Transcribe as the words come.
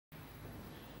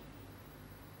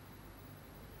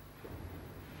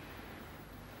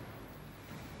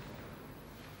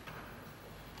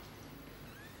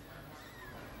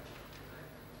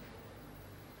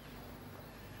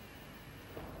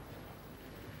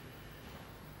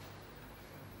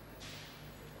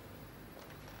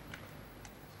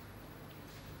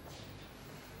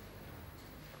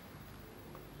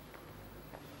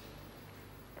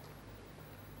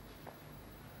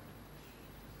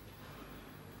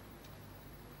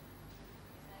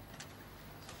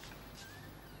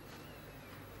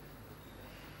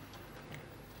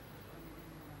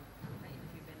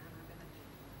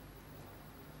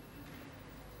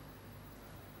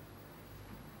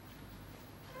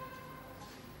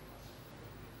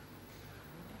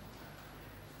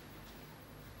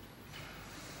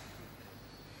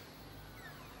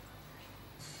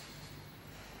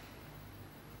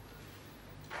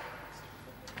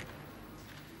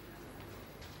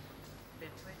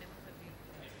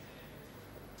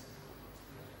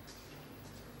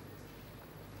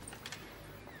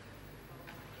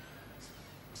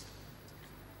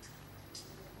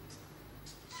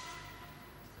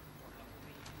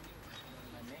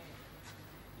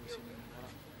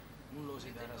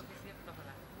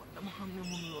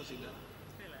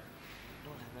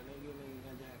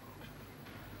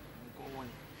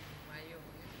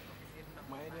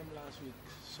last week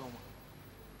summer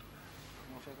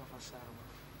ma fekk fa Sarba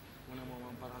mu ne moom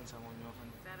am paransa moom ñoo fa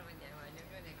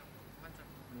nekk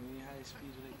muy high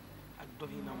speed rek ak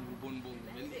doxinam bu bon boobu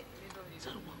mel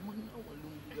Sarba man naa wa lu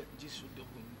mu bugg a gis su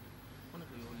dëkkul ma ne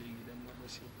ko yow léegi dem nga ba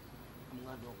si am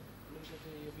nga doom loolu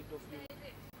defee yëfi dof yow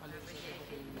xale bi sa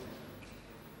defee yow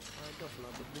waaye dof la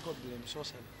bu ko blame soos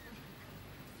la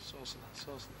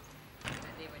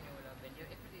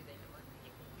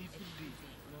every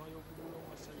day non yow bu dul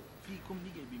ma sa fii comme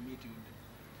liggéey bi métti wu ñu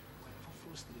waaye dafa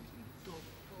frustré toog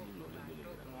loolu la jëlee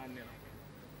da ngaa nelaw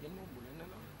yéen moom bu leen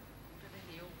nelaw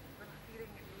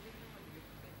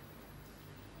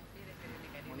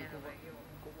man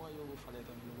ko ma yóbbu fale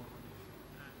tamit lu ma ko def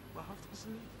ba xam si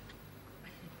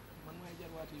man maay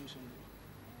jarwaati Youssou Ndour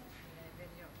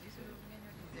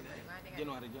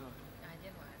January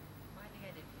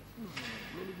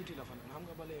loolu buti la fan xam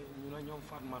nga bale ñu ne ñoom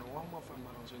Fatmar wax ma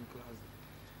Fatmar suñ classe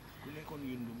ku nekkoon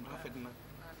yundum rafet na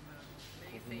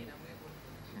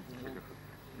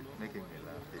making me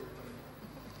laugh.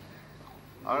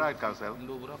 All right, Council.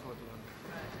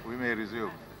 We may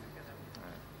resume.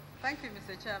 Thank you,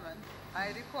 Mr. Chairman. I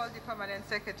recall the Permanent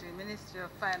Secretary, Ministry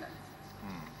of Finance.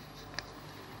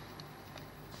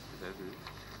 Is that it?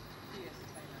 Yes,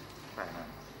 Finance.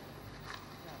 Finance.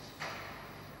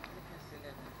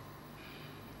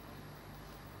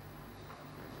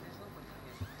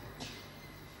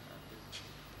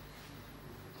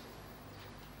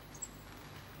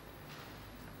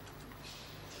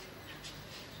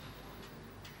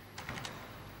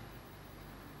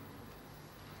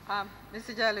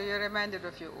 Mr. Jallo, you're reminded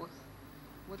of your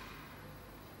oath.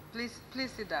 Please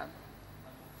sit down.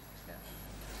 Yeah.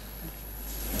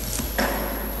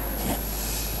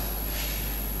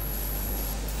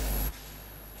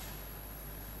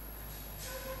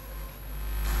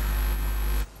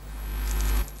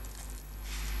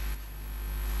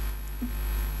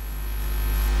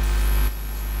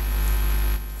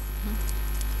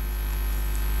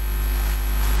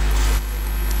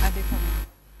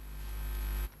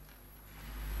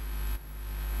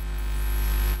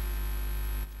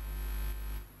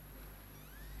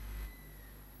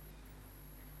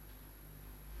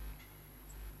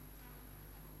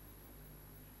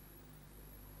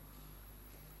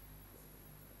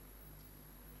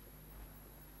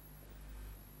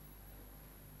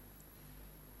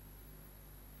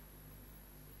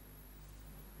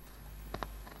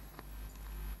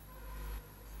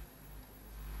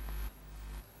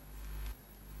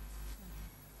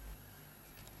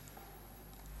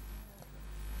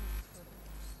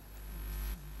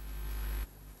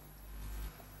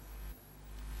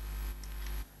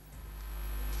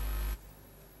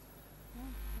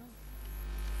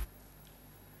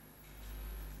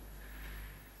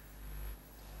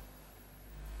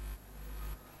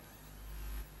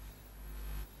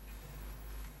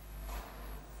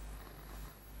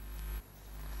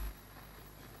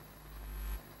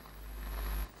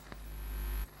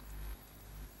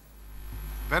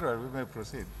 Very well, we may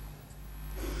proceed.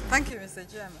 Thank you, Mr.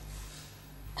 Chairman.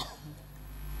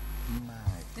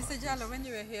 Mr. Jallo, when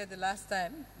you were here the last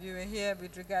time, you were here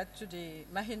with regard to the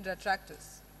Mahindra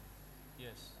tractors.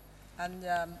 Yes. And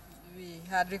we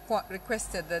had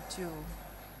requested that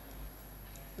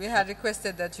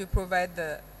you provide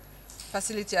the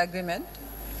facility agreement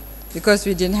because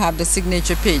we didn't have the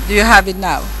signature page. Do you have it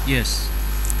now? Yes.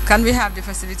 Can we have the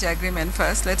facility agreement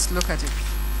first? Let's look at it.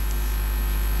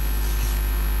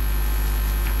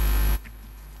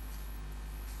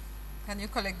 Can you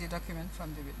collect the document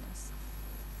from the witness?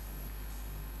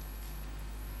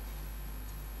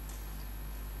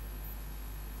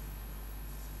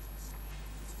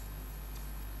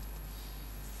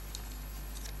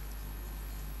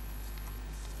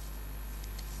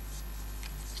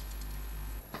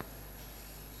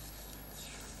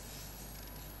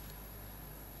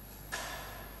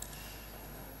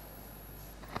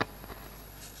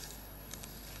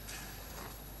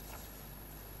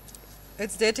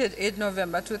 It's dated 8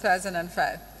 November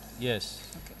 2005. Yes.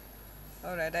 Okay.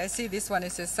 All right. I see this one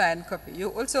is a signed copy. You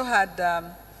also had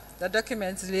the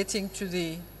documents relating to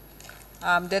the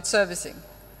debt servicing.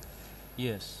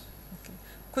 Yes. Okay.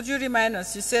 Could you remind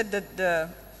us? You said that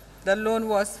the loan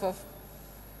was for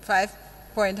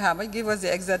point how much? Give us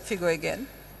the exact figure again.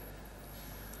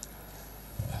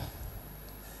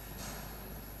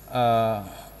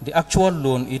 The actual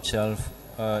loan itself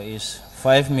is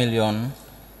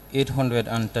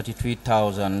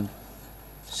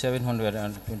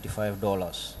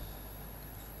 $5,833,725.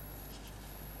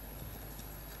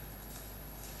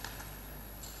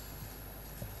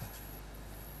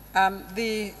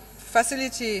 The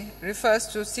facility refers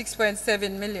to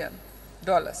 $6.7 million.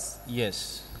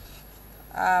 Yes.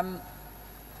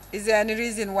 Is there any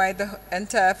reason why the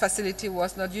entire facility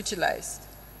was not utilized?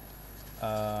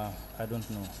 I don't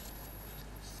know.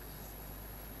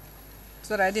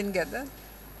 Sorry, I didn't get that.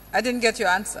 I didn't get your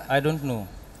answer. I don't know.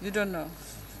 You don't know.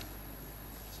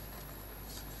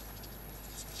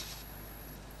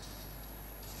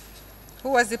 Who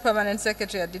was the permanent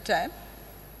secretary at the time?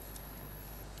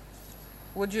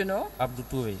 Would you know? Abdou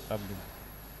Touré.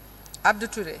 Abdou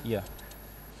Touré. Yeah.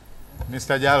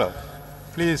 Mr. Jallo,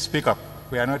 please speak up.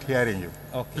 We are not hearing you.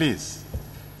 Okay. Please.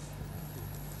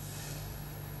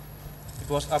 It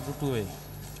was Abdou Touré.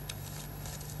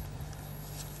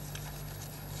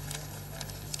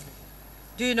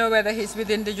 Do you know whether he's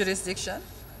within the jurisdiction?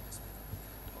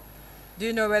 Do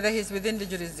you know whether he's within the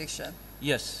jurisdiction?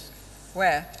 Yes.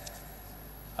 Where?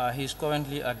 He's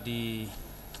currently at the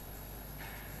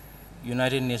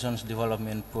United Nations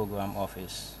Development Program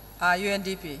Office.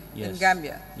 UNDP Yes. in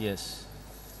Gambia. Yes.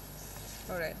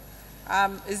 All right.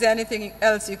 Is there anything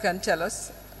else you can tell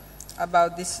us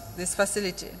about this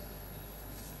facility?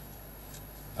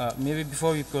 Maybe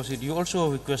before we proceed, you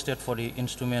also requested for the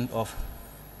instrument of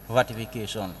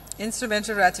ratification.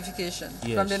 Instrumental ratification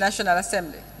Yes. from the National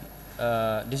Assembly.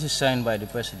 This is signed by the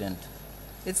President.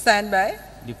 It's signed by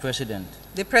The President.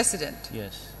 the President.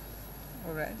 Yes.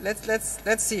 All right.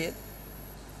 Let's see it.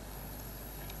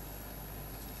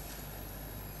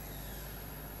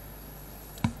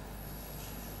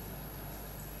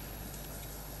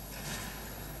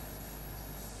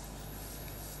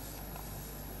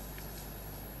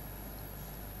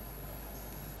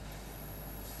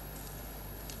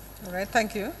 All right,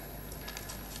 thank you.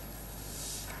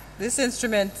 This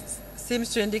instrument seems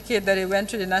to indicate that it went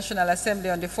to the National Assembly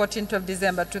on the 14th of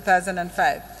December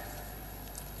 2005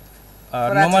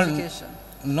 for ratification.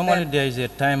 Normally there is a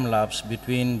time lapse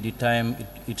between the time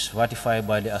it's ratified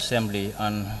by the Assembly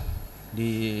and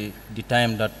the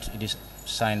time that it is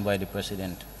signed by the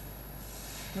President.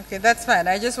 Okay, that's fine.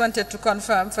 I just wanted to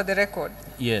confirm for the record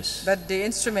Yes. that the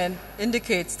instrument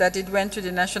indicates that it went to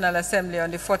the National Assembly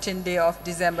on the 14th day of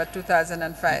December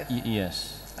 2005.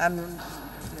 Yes. And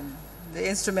the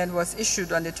instrument was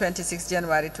issued on the 26th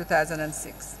January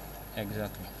 2006.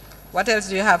 Exactly. What else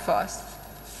do you have for us?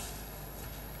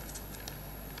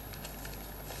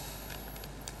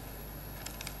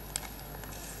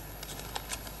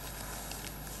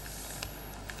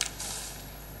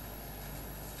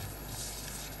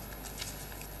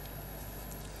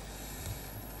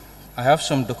 I have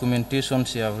some documentation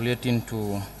here relating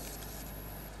to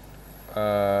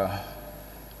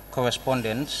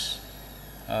correspondence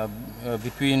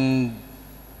between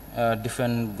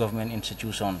different government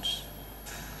institutions.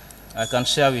 I can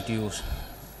share with you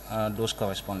those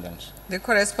correspondence. The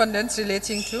correspondence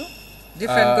relating to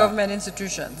different government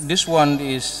institutions. This one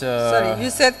is... Sorry, you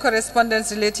said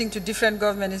correspondence relating to different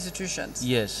government institutions.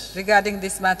 Yes. Regarding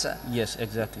this matter. Yes,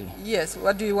 exactly. Yes,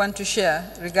 what do you want to share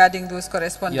regarding those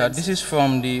correspondence? Yeah, this is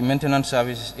from the Maintenance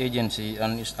Services Agency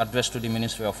and it's addressed to the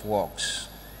Ministry of Works.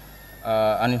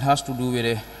 And it has to do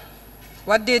with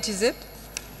What date is it?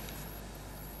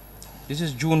 This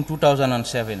is June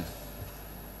 2007.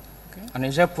 Okay. And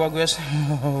it's a progress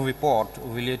report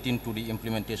relating to the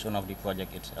implementation of the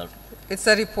project itself. It's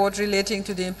a report relating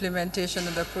to the implementation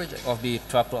of the project. Of the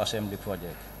tractor assembly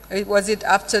project. Was it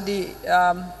after the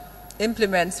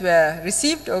implements were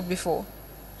received or before?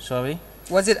 Sorry?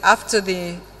 Was it after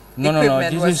the No,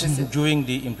 equipment was this is received? during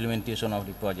the implementation of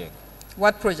the project.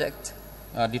 What project?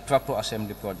 The tractor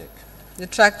assembly project. The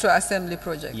tractor assembly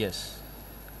project? Yes.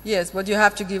 Yes, but you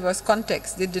have to give us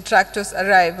context. Did the tractors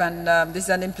arrive and this is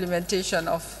an implementation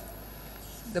of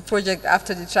the project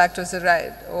after the tractors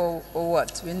arrived or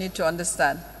what? We need to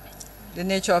understand the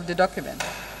nature of the document.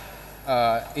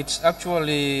 It's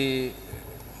actually,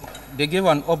 they gave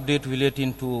an update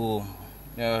relating to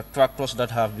tractors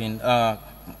that have been...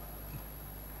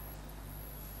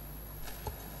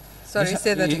 Sorry,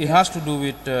 say that again. It has to do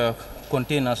with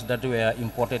containers that were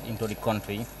imported into the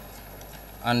country.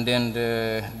 And then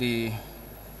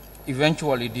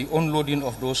eventually the unloading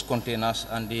of those containers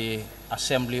and the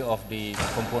assembly of the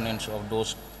components of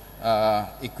those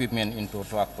equipment into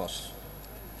tractors.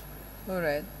 All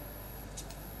right.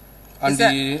 And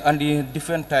the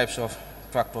different types of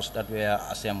tractors that were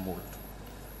assembled.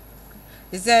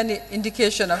 Is there any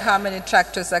indication of how many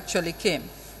tractors actually came?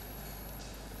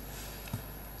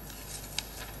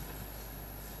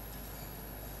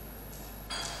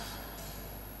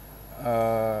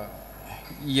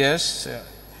 Yes,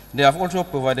 they have also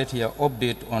provided here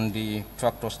update on the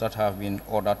tractors that have been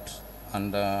ordered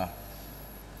and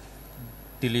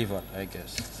delivered, I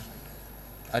guess.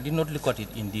 I did not look at it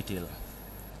in detail.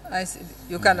 I see.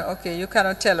 You cannot, okay, you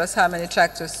cannot tell us how many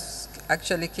tractors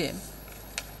actually came.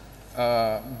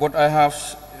 But I have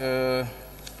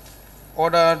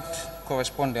ordered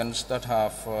correspondents that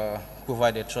have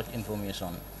provided such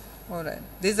information. All right.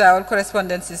 These are all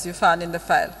correspondences you found in the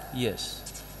file? Yes.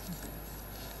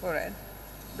 All right.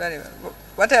 Very well.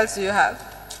 What else do you have?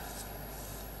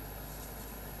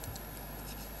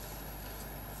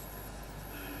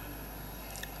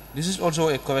 This is also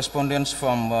a correspondence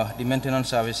from the Maintenance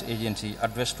Service Agency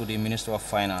addressed to the Minister of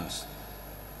Finance,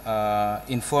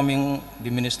 informing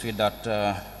the ministry that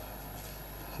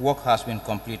work has been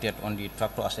completed on the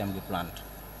tractor assembly plant.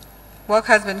 Work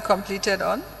has been completed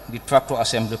on? The tractor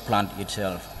assembly plant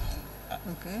itself.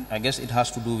 Okay. I guess it has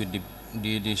to do with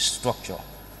the structure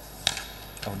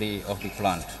of the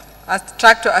plant. A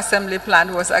tractor assembly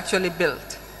plant was actually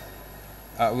built?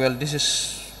 Well, this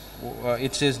is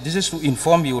it says this is to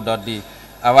inform you that the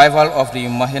arrival of the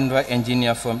Mahindra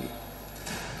engineer from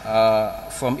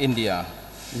India,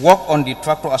 work on the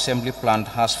tractor assembly plant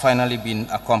has finally been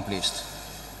accomplished,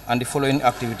 and the following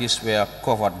activities were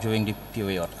covered during the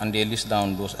period, and they list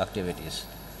down those activities.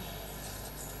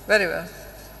 Very well.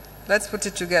 Let's put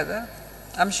it together.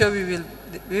 I'm sure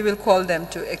we will call them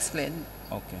to explain.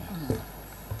 Okay.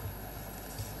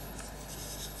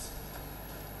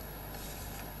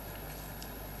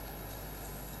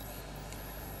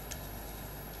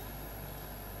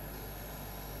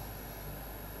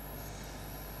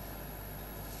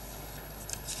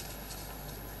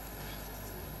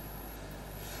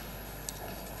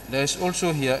 There is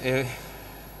also here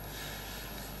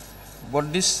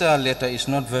but this letter is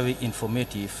not very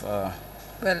informative.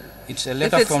 Well, it's a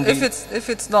letter from the... If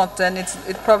it's not, then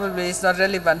it probably is not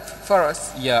relevant for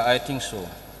us. Yeah, I think so.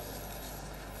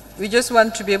 We just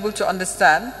want to be able to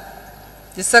understand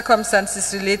the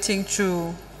circumstances relating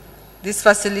to this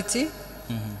facility,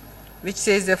 which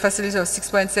says the facility of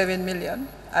 6.7 million,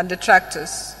 and the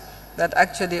tractors that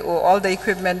actually, or all the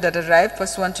equipment that arrived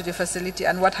pursuant to the facility,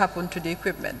 and what happened to the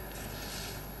equipment.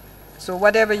 So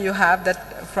whatever you have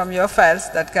that from your files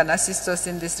that can assist us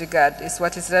in this regard is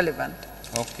what is relevant.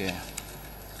 Okay.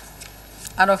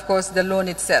 And of course the loan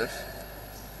itself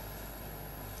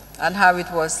and how it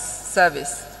was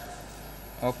serviced.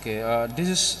 Okay, this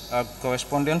is a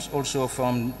correspondence also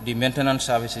from the Maintenance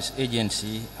Services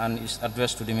Agency and is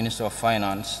addressed to the Minister of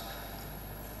Finance.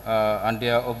 And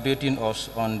they are updating us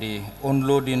on the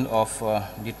unloading of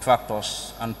the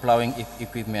tractors and plowing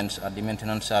equipment at the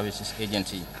Maintenance Services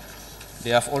Agency.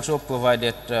 They have also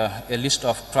provided a list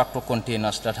of tractor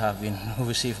containers that have been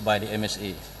received by the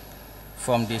MSA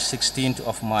from the 16th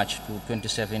of March to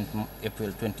 27th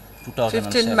April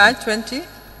 2007. 15 March 20?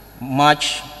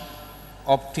 March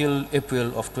up till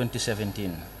April of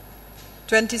 2017.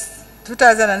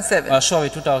 2007? Sorry,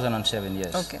 2007,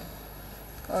 yes. Okay.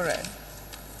 All right.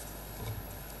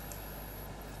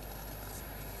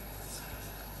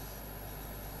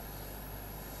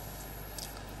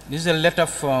 This is a letter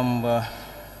from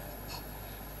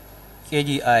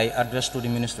KGI addressed to the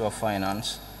Minister of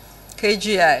Finance.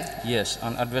 KGI? Yes,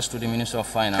 and addressed to the Minister of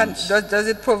Finance. Does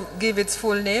it give its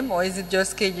full name, or is it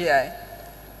just KGI?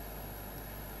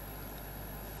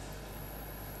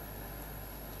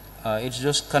 It's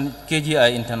just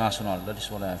KGI International, that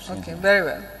is what I have seen. Okay, here. very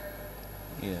well.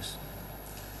 Yes.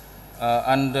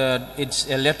 And it's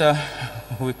a letter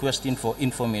requesting for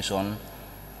information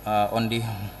on the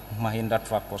Mahindra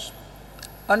Tractors.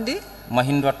 On the?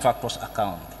 Mahindra Tractors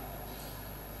account.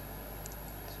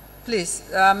 Please,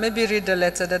 maybe read the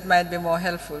letter, that might be more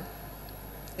helpful.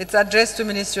 It's addressed to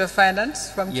Ministry of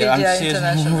Finance from KGI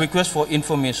International. Request for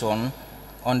information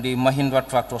on the Mahindra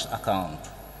Tractors account.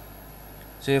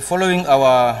 So following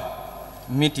our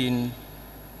meeting,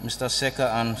 Mr.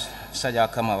 Seka and Saja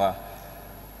Kamara,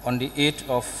 on the 8th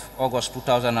of August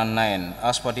 2009,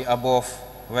 as per the above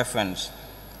reference,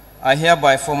 I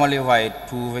hereby formally write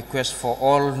to request for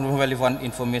all relevant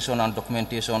information and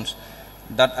documentations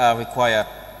that are required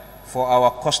for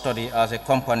our custody as a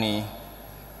company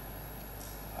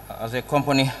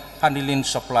handling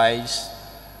supplies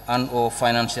and or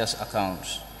financiers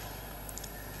accounts.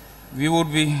 We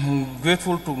would be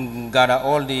grateful to gather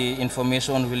all the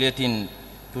information relating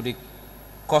to the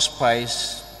cost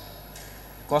price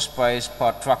cost price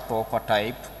per tractor per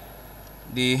type,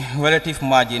 the relative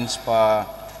margins per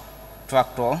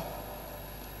tractor,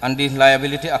 and the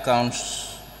liability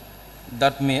accounts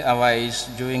that may arise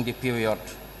during the period.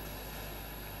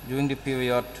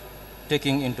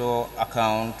 Taking into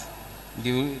account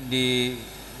the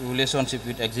relationship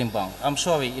with Exim Bank. I'm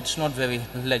sorry, it's not very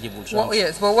legible. So well,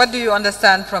 yes, but what do you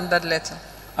understand from that letter?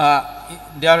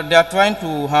 They are trying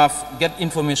to get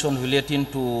information relating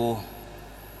to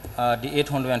the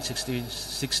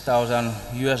 $866,000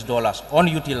 US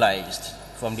unutilized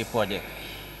from the project,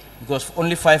 because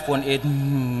only $5.8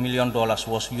 million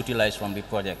was utilized from the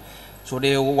project. So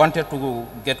they wanted to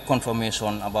get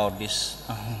confirmation about this.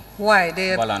 Why?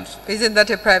 Balance. Isn't that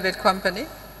a private company?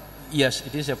 Yes,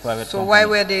 it is a private company. So why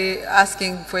were they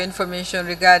asking for information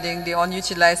regarding the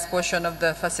unutilized portion of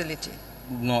the facility?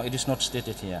 No, it is not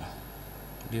stated here.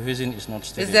 The reason is not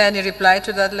stated. Is there any reply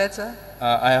to that letter?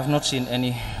 I have not seen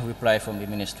any reply from the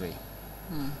ministry.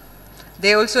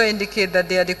 They also indicate that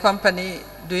they are the company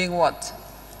doing what?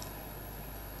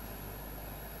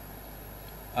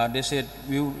 They said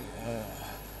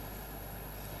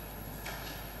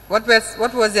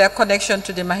what was their connection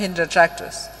to the Mahindra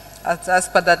tractors as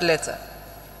per that letter?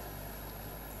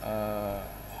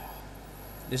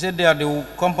 They said they are the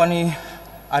company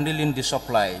handling the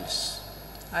supplies.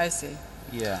 I see.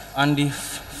 Yeah, and the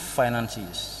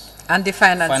finances. And the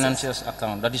finances. Financiers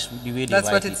account. That is the way they That's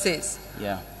write what it says.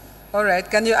 Yeah. All right.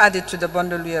 Can you add it to the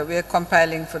bundle we are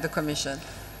compiling for the commission?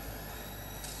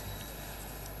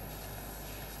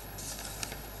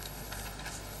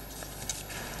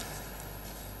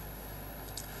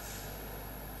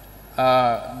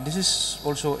 This is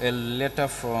also a letter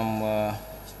from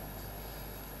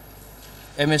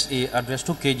MSA addressed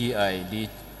to KGI, the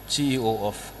CEO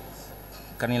of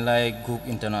Kanilai Group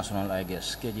International, I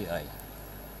guess, KGI.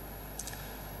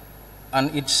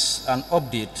 And it's an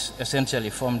update, essentially,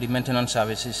 from the Maintenance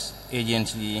Services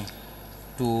Agency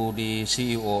to the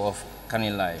CEO of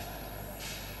Kanilai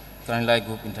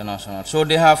Group International. So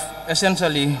they have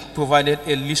essentially provided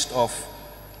a list of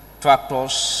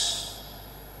tractors,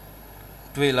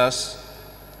 trailers,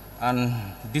 and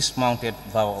dismounted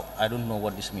bow. I don't know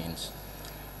what this means.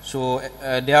 So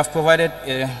they have provided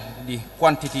the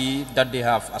quantity that they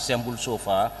have assembled so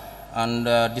far, and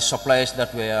the supplies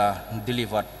that were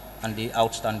delivered, and the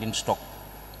outstanding stock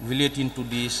relating to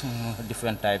these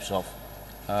different types of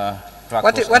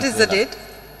tractors. What is the date?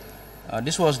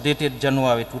 This was dated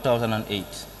January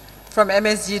 2008. From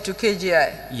MSG to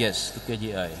KGI? Yes, to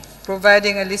KGI.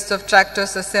 Providing a list of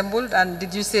tractors assembled, and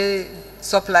did you say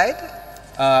supplied?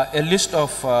 A list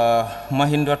of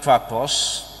Mahindra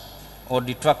tractors, or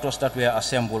the tractors that were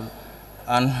assembled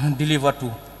and delivered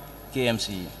to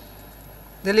KMC.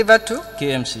 Delivered to?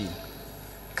 KMC.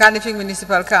 Carnifing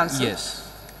Municipal Council? Yes.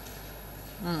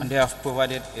 And they have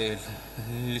provided a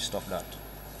list of that.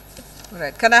 All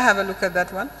right. Can I have a look at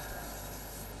that one?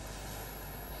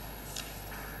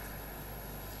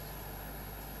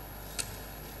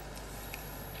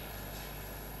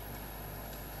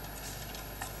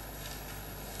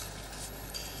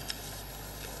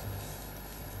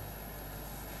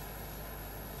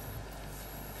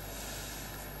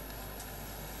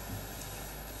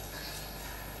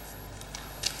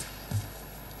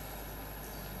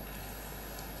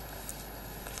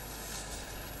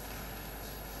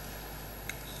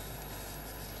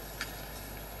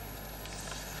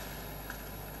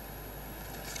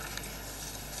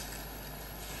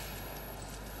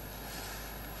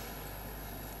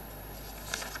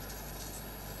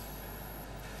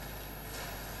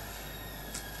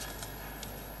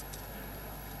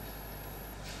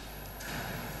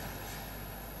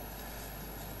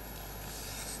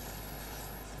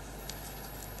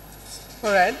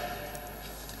 All right.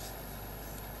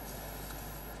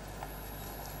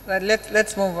 Right,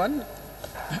 let's move on.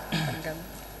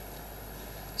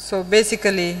 So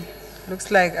basically, looks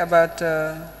like about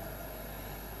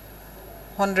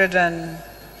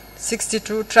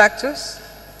 162 tractors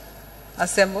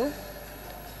assembled,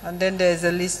 and then there is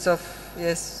a list of,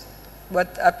 yes,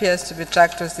 what appears to be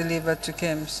tractors delivered to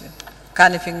KMC,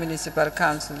 Carnifing Municipal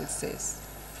Council, it says.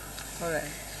 All right.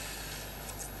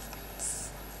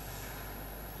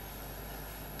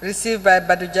 Received by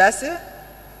Badu Jase,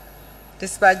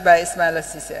 dispatched by Ismail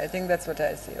Assisi. I think that's what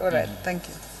I see. All right, thank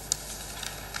you.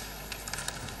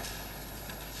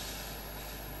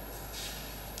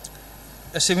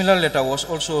 A similar letter was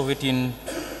also written,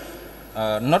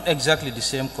 not exactly the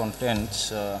same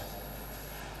contents,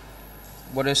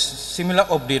 but a similar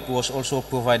update was also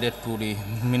provided to the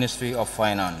Ministry of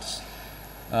Finance.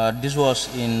 This was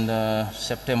in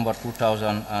September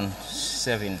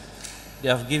 2007. They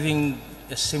have given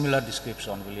a similar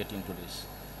description relating to this.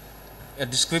 A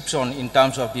description in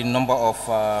terms of the number of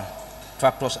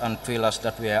tractors and trailers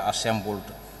that were assembled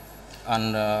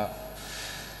and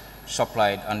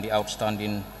supplied and the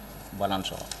outstanding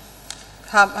balance of.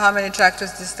 How many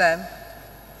tractors this time?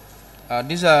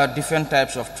 These are different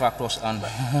types of tractors and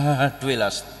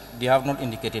trailers. They have not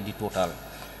indicated the total.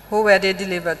 Who were they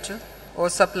delivered to or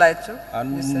supplied to?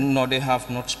 No, they have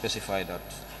not specified that.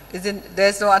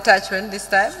 There's no attachment this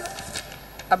time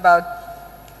about?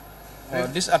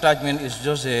 This attachment is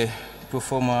just a pro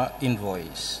forma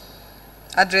invoice.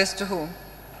 Addressed to whom?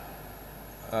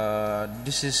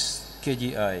 This is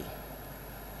KGI.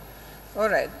 All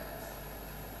right.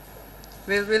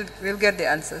 We'll get the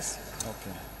answers.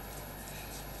 Okay.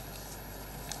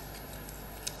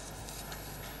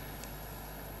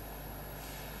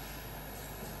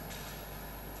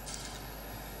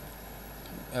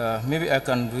 Maybe I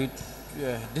can do it.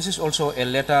 This is also a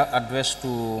letter addressed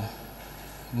to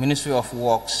Ministry of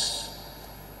Works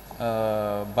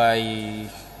by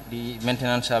the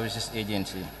Maintenance Services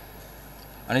Agency,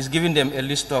 and it's giving them a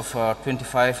list of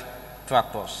 25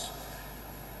 tractors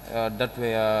that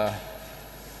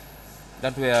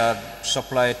were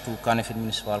supplied to Kanifing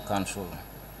Municipal Council.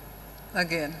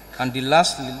 Again. And the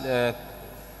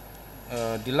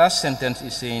last sentence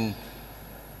is saying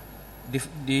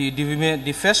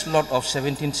the first lot of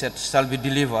 17 sets shall be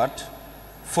delivered,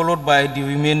 followed by the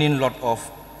remaining lot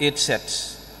of 8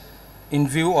 sets, in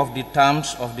view of the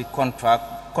terms of the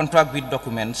contract with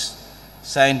documents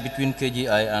signed between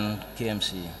KGI and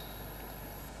KMC.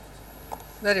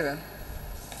 Very well.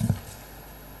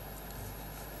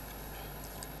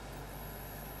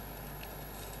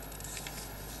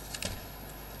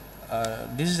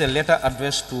 This is a letter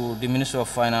addressed to the Minister of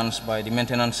Finance by the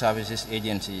Maintenance Services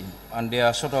Agency, and they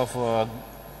are sort of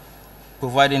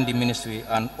providing the ministry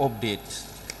an update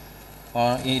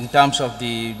in terms of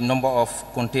the number of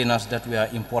containers that were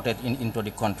imported into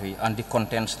the country and the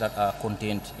contents that are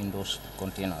contained in those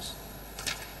containers.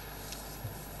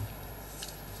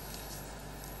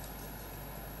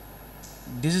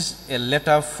 This is a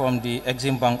letter from the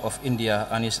Exim Bank of India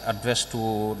and is addressed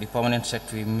to the Permanent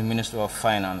Secretary, Minister of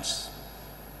Finance.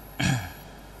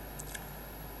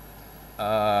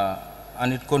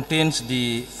 And it contains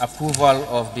the approval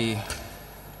of the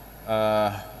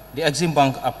Exim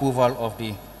Bank approval of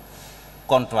the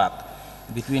contract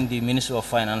between the Minister of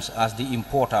Finance as the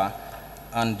importer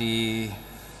and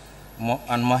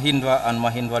Mahindra and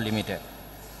Mahindra Limited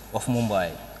of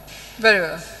Mumbai. Very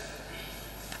well.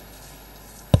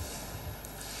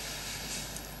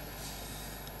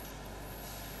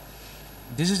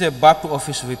 This is a back to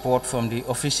office report from the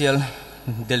official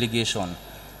delegation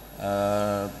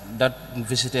that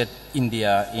visited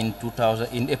India in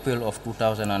April of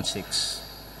 2006.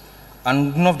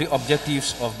 And one of the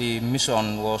objectives of the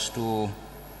mission was to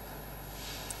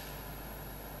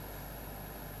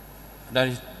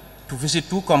visit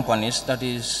 2 companies, that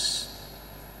is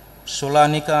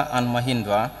Solanika and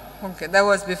Mahindra. Okay, that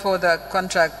was before the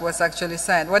contract was actually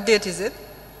signed. What date is it?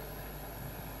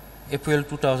 April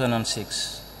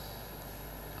 2006.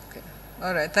 Okay.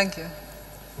 All right, thank you.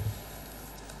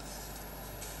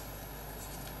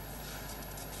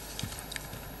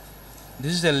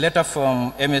 This is a letter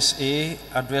from MSA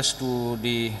addressed to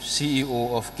the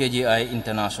CEO of KGI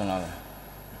International.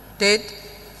 Date?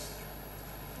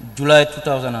 July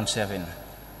 2007.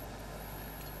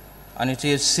 And it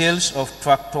is sales of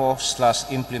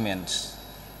tractor/implements.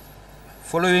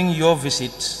 Following your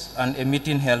visit and a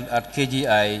meeting held at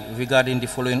KGI regarding the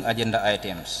following agenda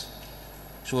items.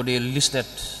 So they listed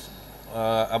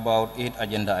about 8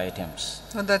 agenda items.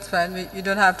 Oh, that's fine. You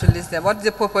don't have to list them. What's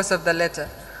the purpose of the letter?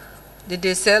 Did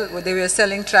they sell? They were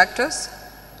selling tractors?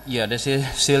 Yeah, they say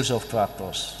sales of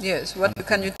tractors. Yes. What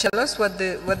can you tell us? What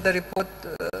the report?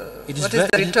 What is the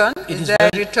very, return? Is there a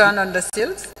return on the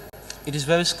sales? It is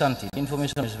very scanty.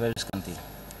 Information is very scanty.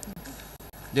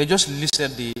 They just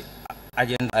listed the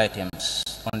agenda items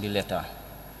on the letter.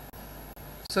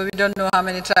 So we don't know how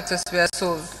many tractors were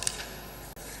sold.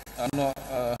 No,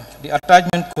 the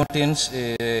attachment contains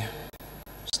a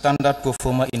standard pro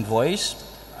forma invoice.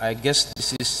 I guess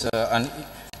this is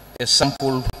a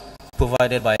sample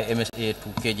provided by MSA to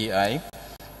KGI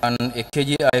and a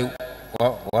KGI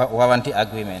warranty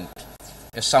agreement.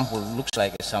 A sample looks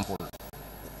like a sample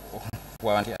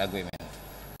warranty agreement.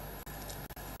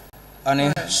 And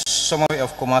a summary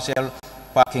of commercial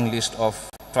parking list of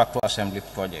tractor assembly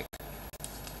project.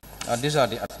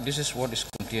 This is what is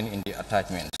contained in the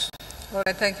attachments. All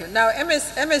right, thank you. Now,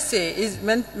 MSA is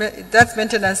that's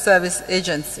Maintenance Service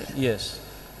Agency. Yes.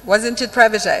 Wasn't it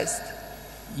privatized?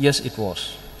 Yes, it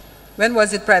was. When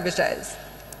was it privatized?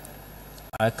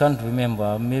 I can't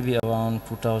remember, maybe around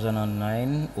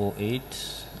 2009 or 8,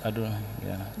 I don't know,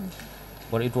 yeah.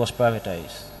 But it was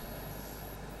privatized.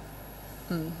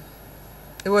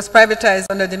 It was privatized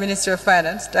under the Ministry of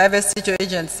Finance, divestiture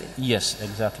agency. Yes,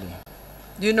 exactly.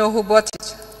 Do you know who bought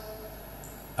it?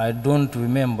 I don't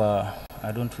remember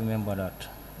that.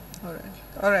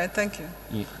 All right, thank you.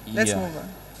 Let's move on.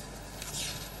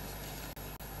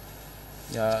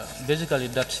 Yeah, basically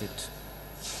that's it.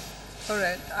 All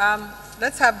right,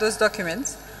 let's have those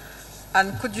documents.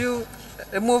 And could you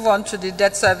move on to the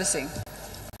debt servicing?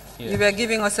 Yes. You were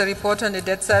giving us a report on the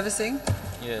debt servicing.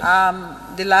 Yes.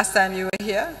 The last time you were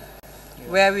here,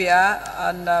 where we are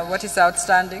and what is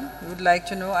outstanding, we would like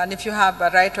to know. And if you have a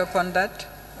write-up on that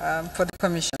for the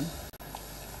Commission.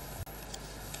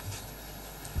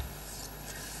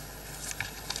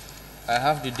 I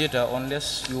have the data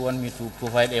unless you want me to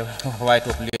provide a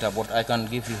write-up later, but I can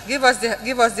give you. Give us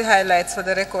the highlights for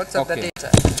the records of the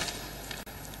data.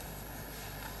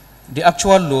 The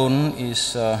actual loan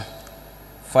is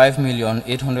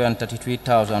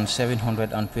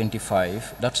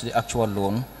 5,833,725. That's the actual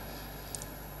loan.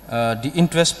 The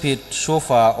interest paid so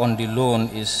far on the loan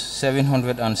is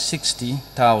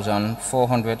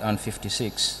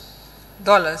 $760,456.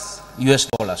 US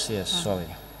dollars, yes,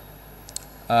 sorry.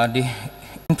 The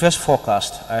interest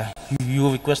forecast,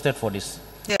 you requested for this.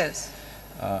 Yes.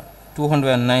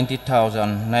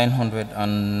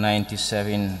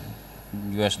 290,997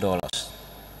 US dollars.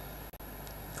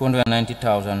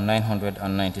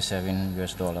 290,997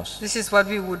 US dollars. This is what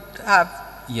we would have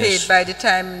paid by the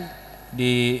time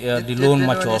the loan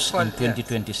matures in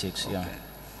 2026. Yeah. Okay.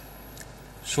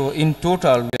 So in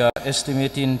total, we are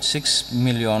estimating 6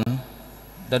 million.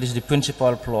 That is the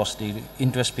principal plus the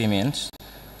interest payments.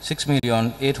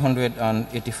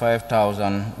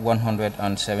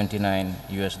 6,885,179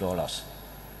 US dollars.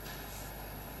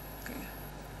 Okay.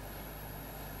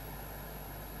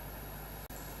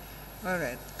 All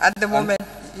right. At the moment,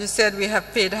 you said we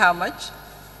have paid how much?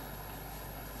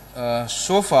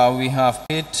 So far, we have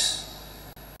paid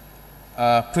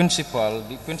principal.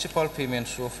 The principal payment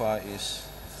so far is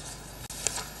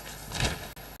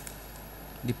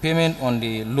the payment on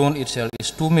the loan itself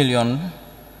is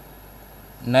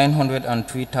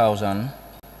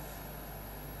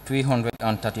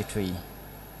 2,903,333.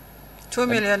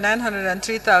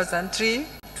 2,903,333.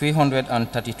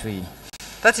 333.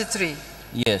 33.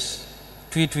 Yes,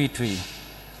 333.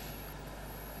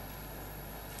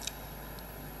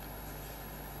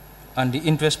 And the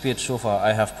interest paid so far,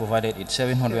 I have provided it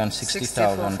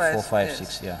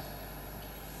 760,456. Yeah.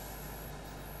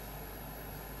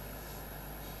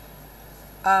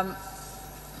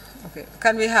 Okay.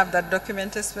 Can we have that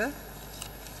document as well?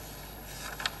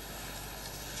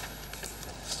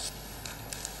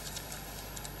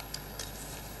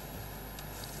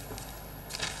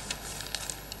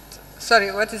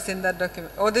 Sorry, what is in that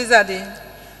document? Oh, what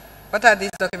are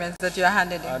these documents that you are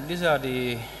handing in? These are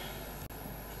the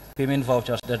payment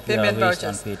vouchers that we have raised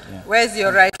and paid. Yeah. Where is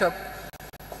your write-up?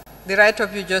 The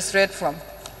write-up you just read from?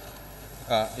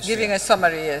 Giving a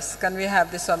summary, yes. Can we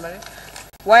have the summary?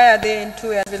 Why are they in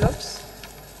two envelopes?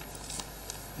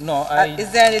 No,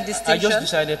 is there any distinction? I just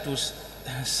decided to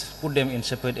put them in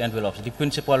separate envelopes. The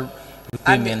principal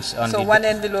repayments and so one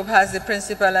envelope has the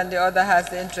principal and the other has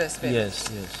the interest payment. Yes,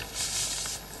 yes.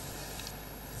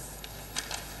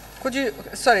 Could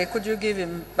you give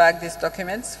him back these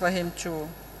documents for him to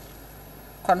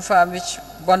confirm which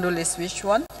bundle is which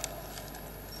one?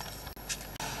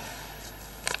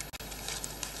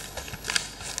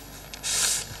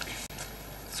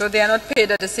 So they are not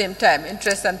paid at the same time,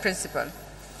 interest and principal?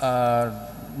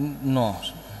 No.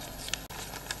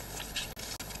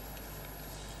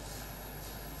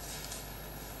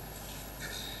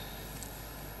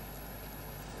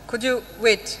 Could you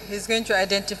wait? He's going to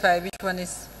identify which one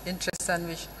is interest and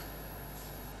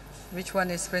which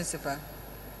one is principal.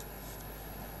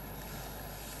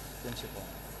 Principal.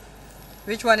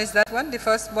 Which one is that one? The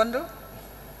first bundle?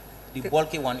 The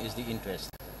bulky one is the interest.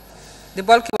 The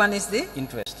bulky one is the?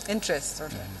 Interest. Interest,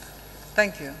 okay.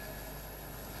 Thank you.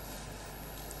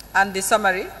 And the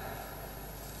summary?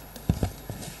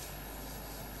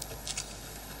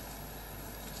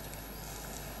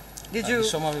 Did you? The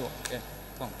summary, yeah.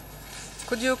 Come.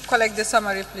 Could you collect the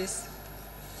summary, please?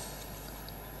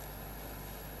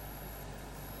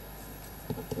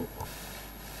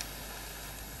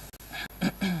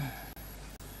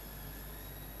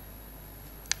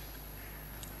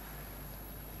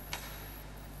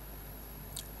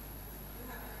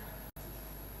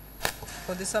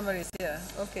 Oh, the summary is here.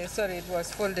 Okay, sorry, it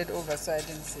was folded over, so I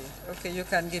didn't see it. Okay, you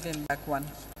can give him back one.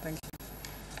 Thank you.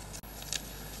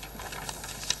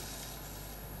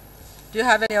 Do you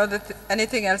have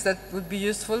anything else that would be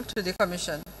useful to the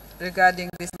Commission regarding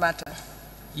this matter?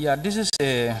 Yeah, this is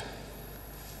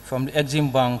from the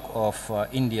Exim Bank of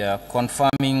India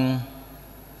confirming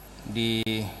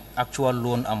the actual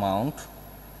loan amount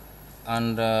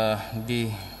and the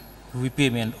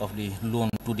repayment of the loan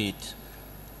to date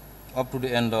up to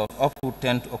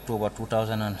 10th October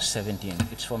 2017.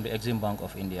 It's from the Exim Bank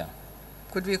of India.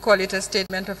 Could we call it a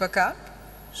statement of account?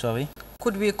 Sorry?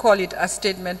 Could we call it a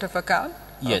statement of account?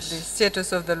 Yes. Of the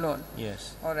status of the loan?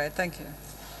 Yes. All right, thank you.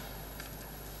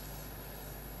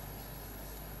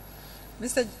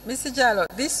 Mr. Jallow,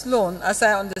 this loan, as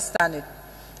I understand it,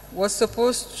 was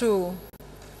supposed to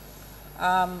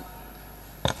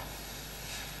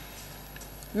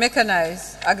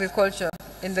mechanize agriculture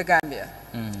in the Gambia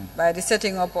by the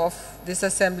setting up of this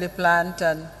assembly plant,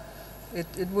 and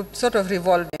it would sort of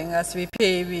revolving. As we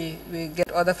pay, we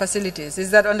get other facilities. Is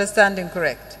that understanding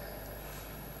correct?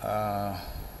 No,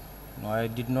 I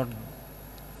did not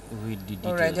read the details.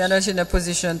 All right, you're not in a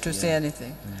position to say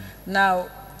anything. Now,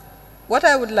 what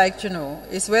I would like to know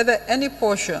is whether any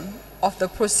portion of the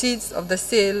proceeds of the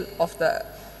sale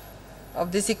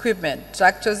of this equipment,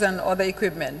 tractors and other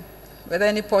equipment, whether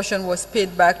any portion was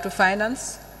paid back to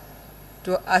finance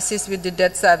to assist with the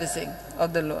debt servicing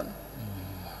of the loan.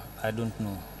 I don't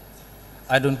know.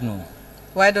 I don't know.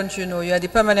 Why don't you know? You are the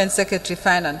Permanent Secretary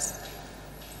Finance.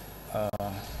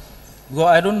 Well,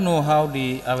 I don't know how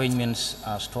the arrangements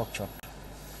are structured.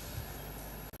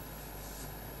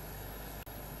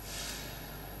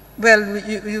 Well,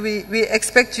 we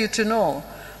expect you to know.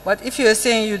 But if you are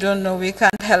saying you don't know, we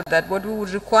can't help that. But we would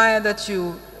require that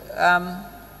you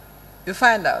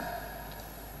find out.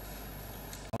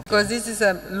 Because this is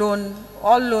a loan,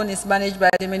 all loan is managed by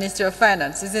the Ministry of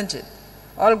Finance, isn't it?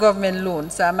 All government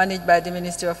loans are managed by the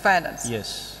Ministry of Finance.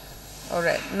 Yes. All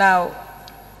right. Now,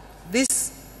 this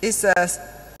is a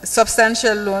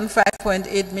substantial loan,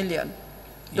 $5.8 million.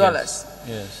 Yes.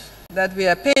 Yes. That we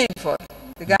are paying for,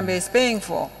 the Gambia is paying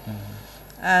for.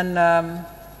 And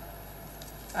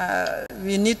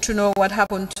we need to know what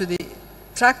happened to the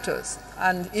tractors,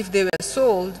 and if they were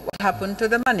sold, what happened to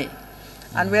the money,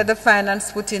 and whether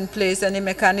finance put in place any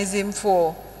mechanism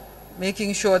for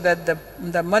making sure that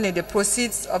the money, the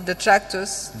proceeds of the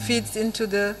tractors feeds into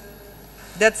the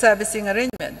debt servicing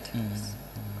arrangement.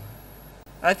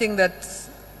 I think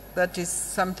that is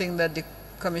something that the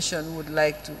Commission would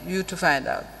like you to find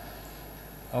out.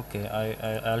 Okay,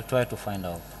 I'll try to find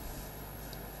out.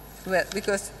 Well,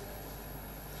 because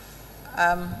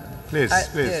please,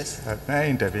 yes. May I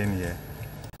intervene here?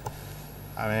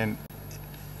 I mean,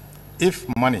 if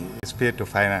money is paid to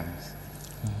finance,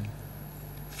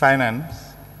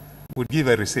 finance would give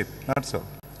a receipt, not so?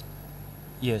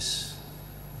 Yes.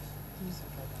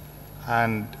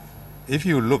 And if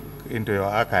you look into your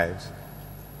archives,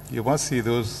 you must see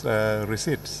those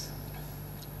receipts.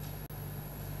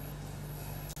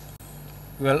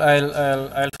 Well,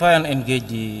 I'll try and engage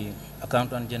the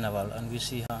Accountant General, and we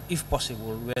see, if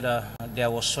possible, whether there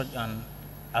was such an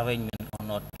arrangement or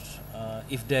not.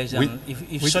 If there is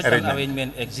if such an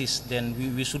arrangement exists,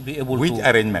 then we should be able to. Which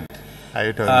arrangement are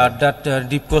you talking about? That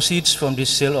the proceeds from the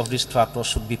sale of this tractor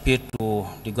should be paid to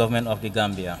the government of the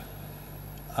Gambia.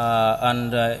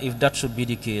 And if that should be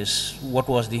the case, what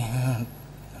was the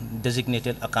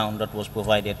designated account that was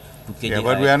provided to KGI? Yeah,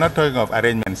 but we are not talking of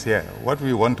arrangements here. What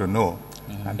we want to know,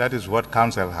 and that is what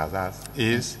Council has asked,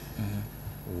 is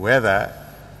whether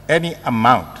any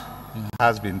amount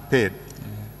has been paid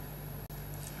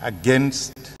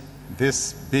against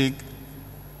this big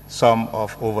sum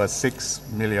of over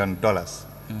 $6 million.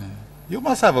 You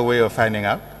must have a way of finding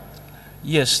out.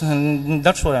 Yes, and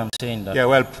that's what I'm saying. That. Yeah,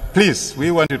 well, please, we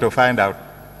want you to find out.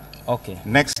 Okay.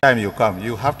 Next time you come,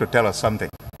 you have to tell us something.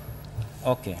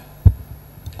 Okay.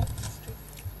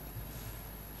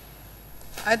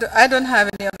 I don't have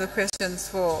any other questions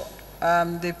for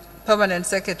the Permanent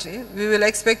Secretary. We will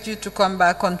expect you to come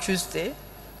back on Tuesday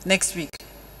next week.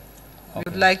 We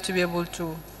would like to be able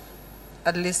to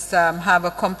at least have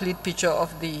a complete picture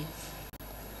of the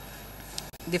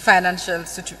financial,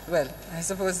 well, I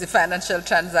suppose the financial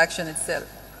transaction itself.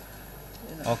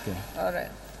 You know. Okay. All right.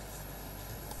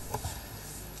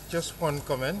 Just one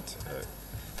comment.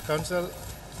 Council,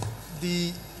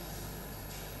 the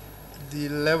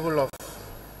level of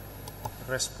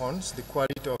response, the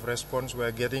quality of response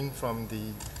we're getting from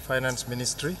the Finance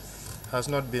Ministry has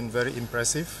not been very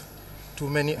impressive. Too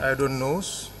many I don't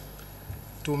knows,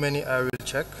 too many I will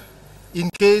check. In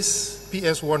case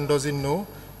PS1 doesn't know,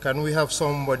 can we have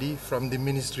somebody from the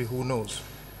ministry who knows?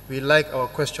 We like our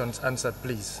questions answered,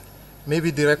 please. Maybe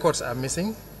the records are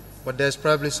missing, but there's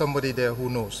probably somebody there who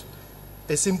knows.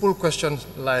 a simple question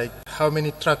like how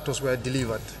many tractors were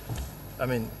delivered, I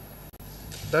mean,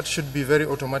 that should be very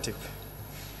automatic.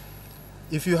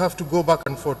 If you have to go back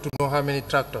and forth to know how many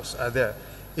tractors are there,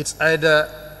 it's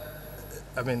either,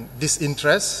 I mean,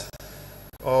 disinterest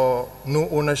or no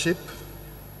ownership.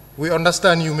 We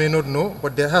understand you may not know,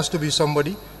 but there has to be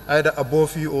somebody either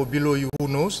above you or below you who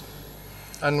knows.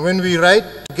 And when we write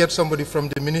to get somebody from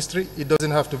the ministry, it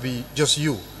doesn't have to be just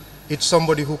you. It's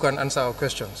somebody who can answer our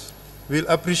questions. We'll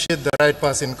appreciate the right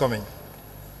person coming.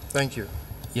 Thank you.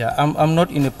 Yeah, I'm not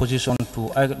in a position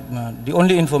to, the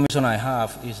only information I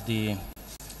have is the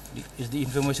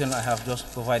information I have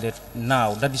just provided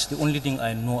now. That is the only thing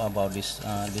I know about this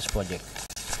project.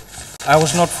 I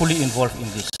was not fully involved in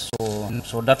this,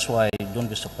 so that's why don't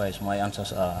be surprised. My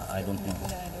answers are, I don't know.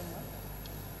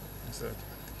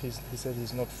 He said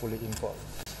he's not fully involved.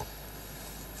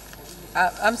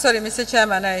 I'm sorry, Mr.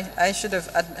 Chairman, I should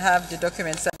have the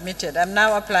document submitted. I'm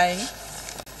now applying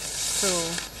to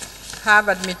have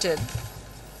admitted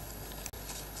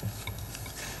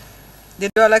the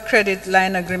dollar credit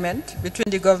line agreement between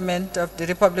the government of the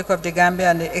Republic of the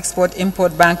Gambia and the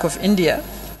Export-Import Bank of India,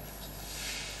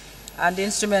 and the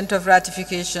instrument of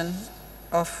ratification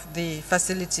of the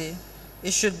facility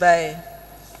issued by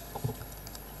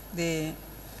the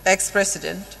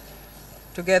ex-president,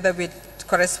 together with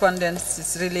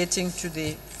correspondences relating to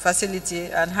the facility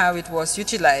and how it was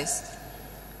utilized,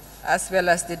 as well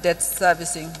as the debt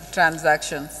servicing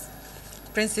transactions,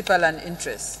 principal and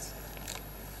interest.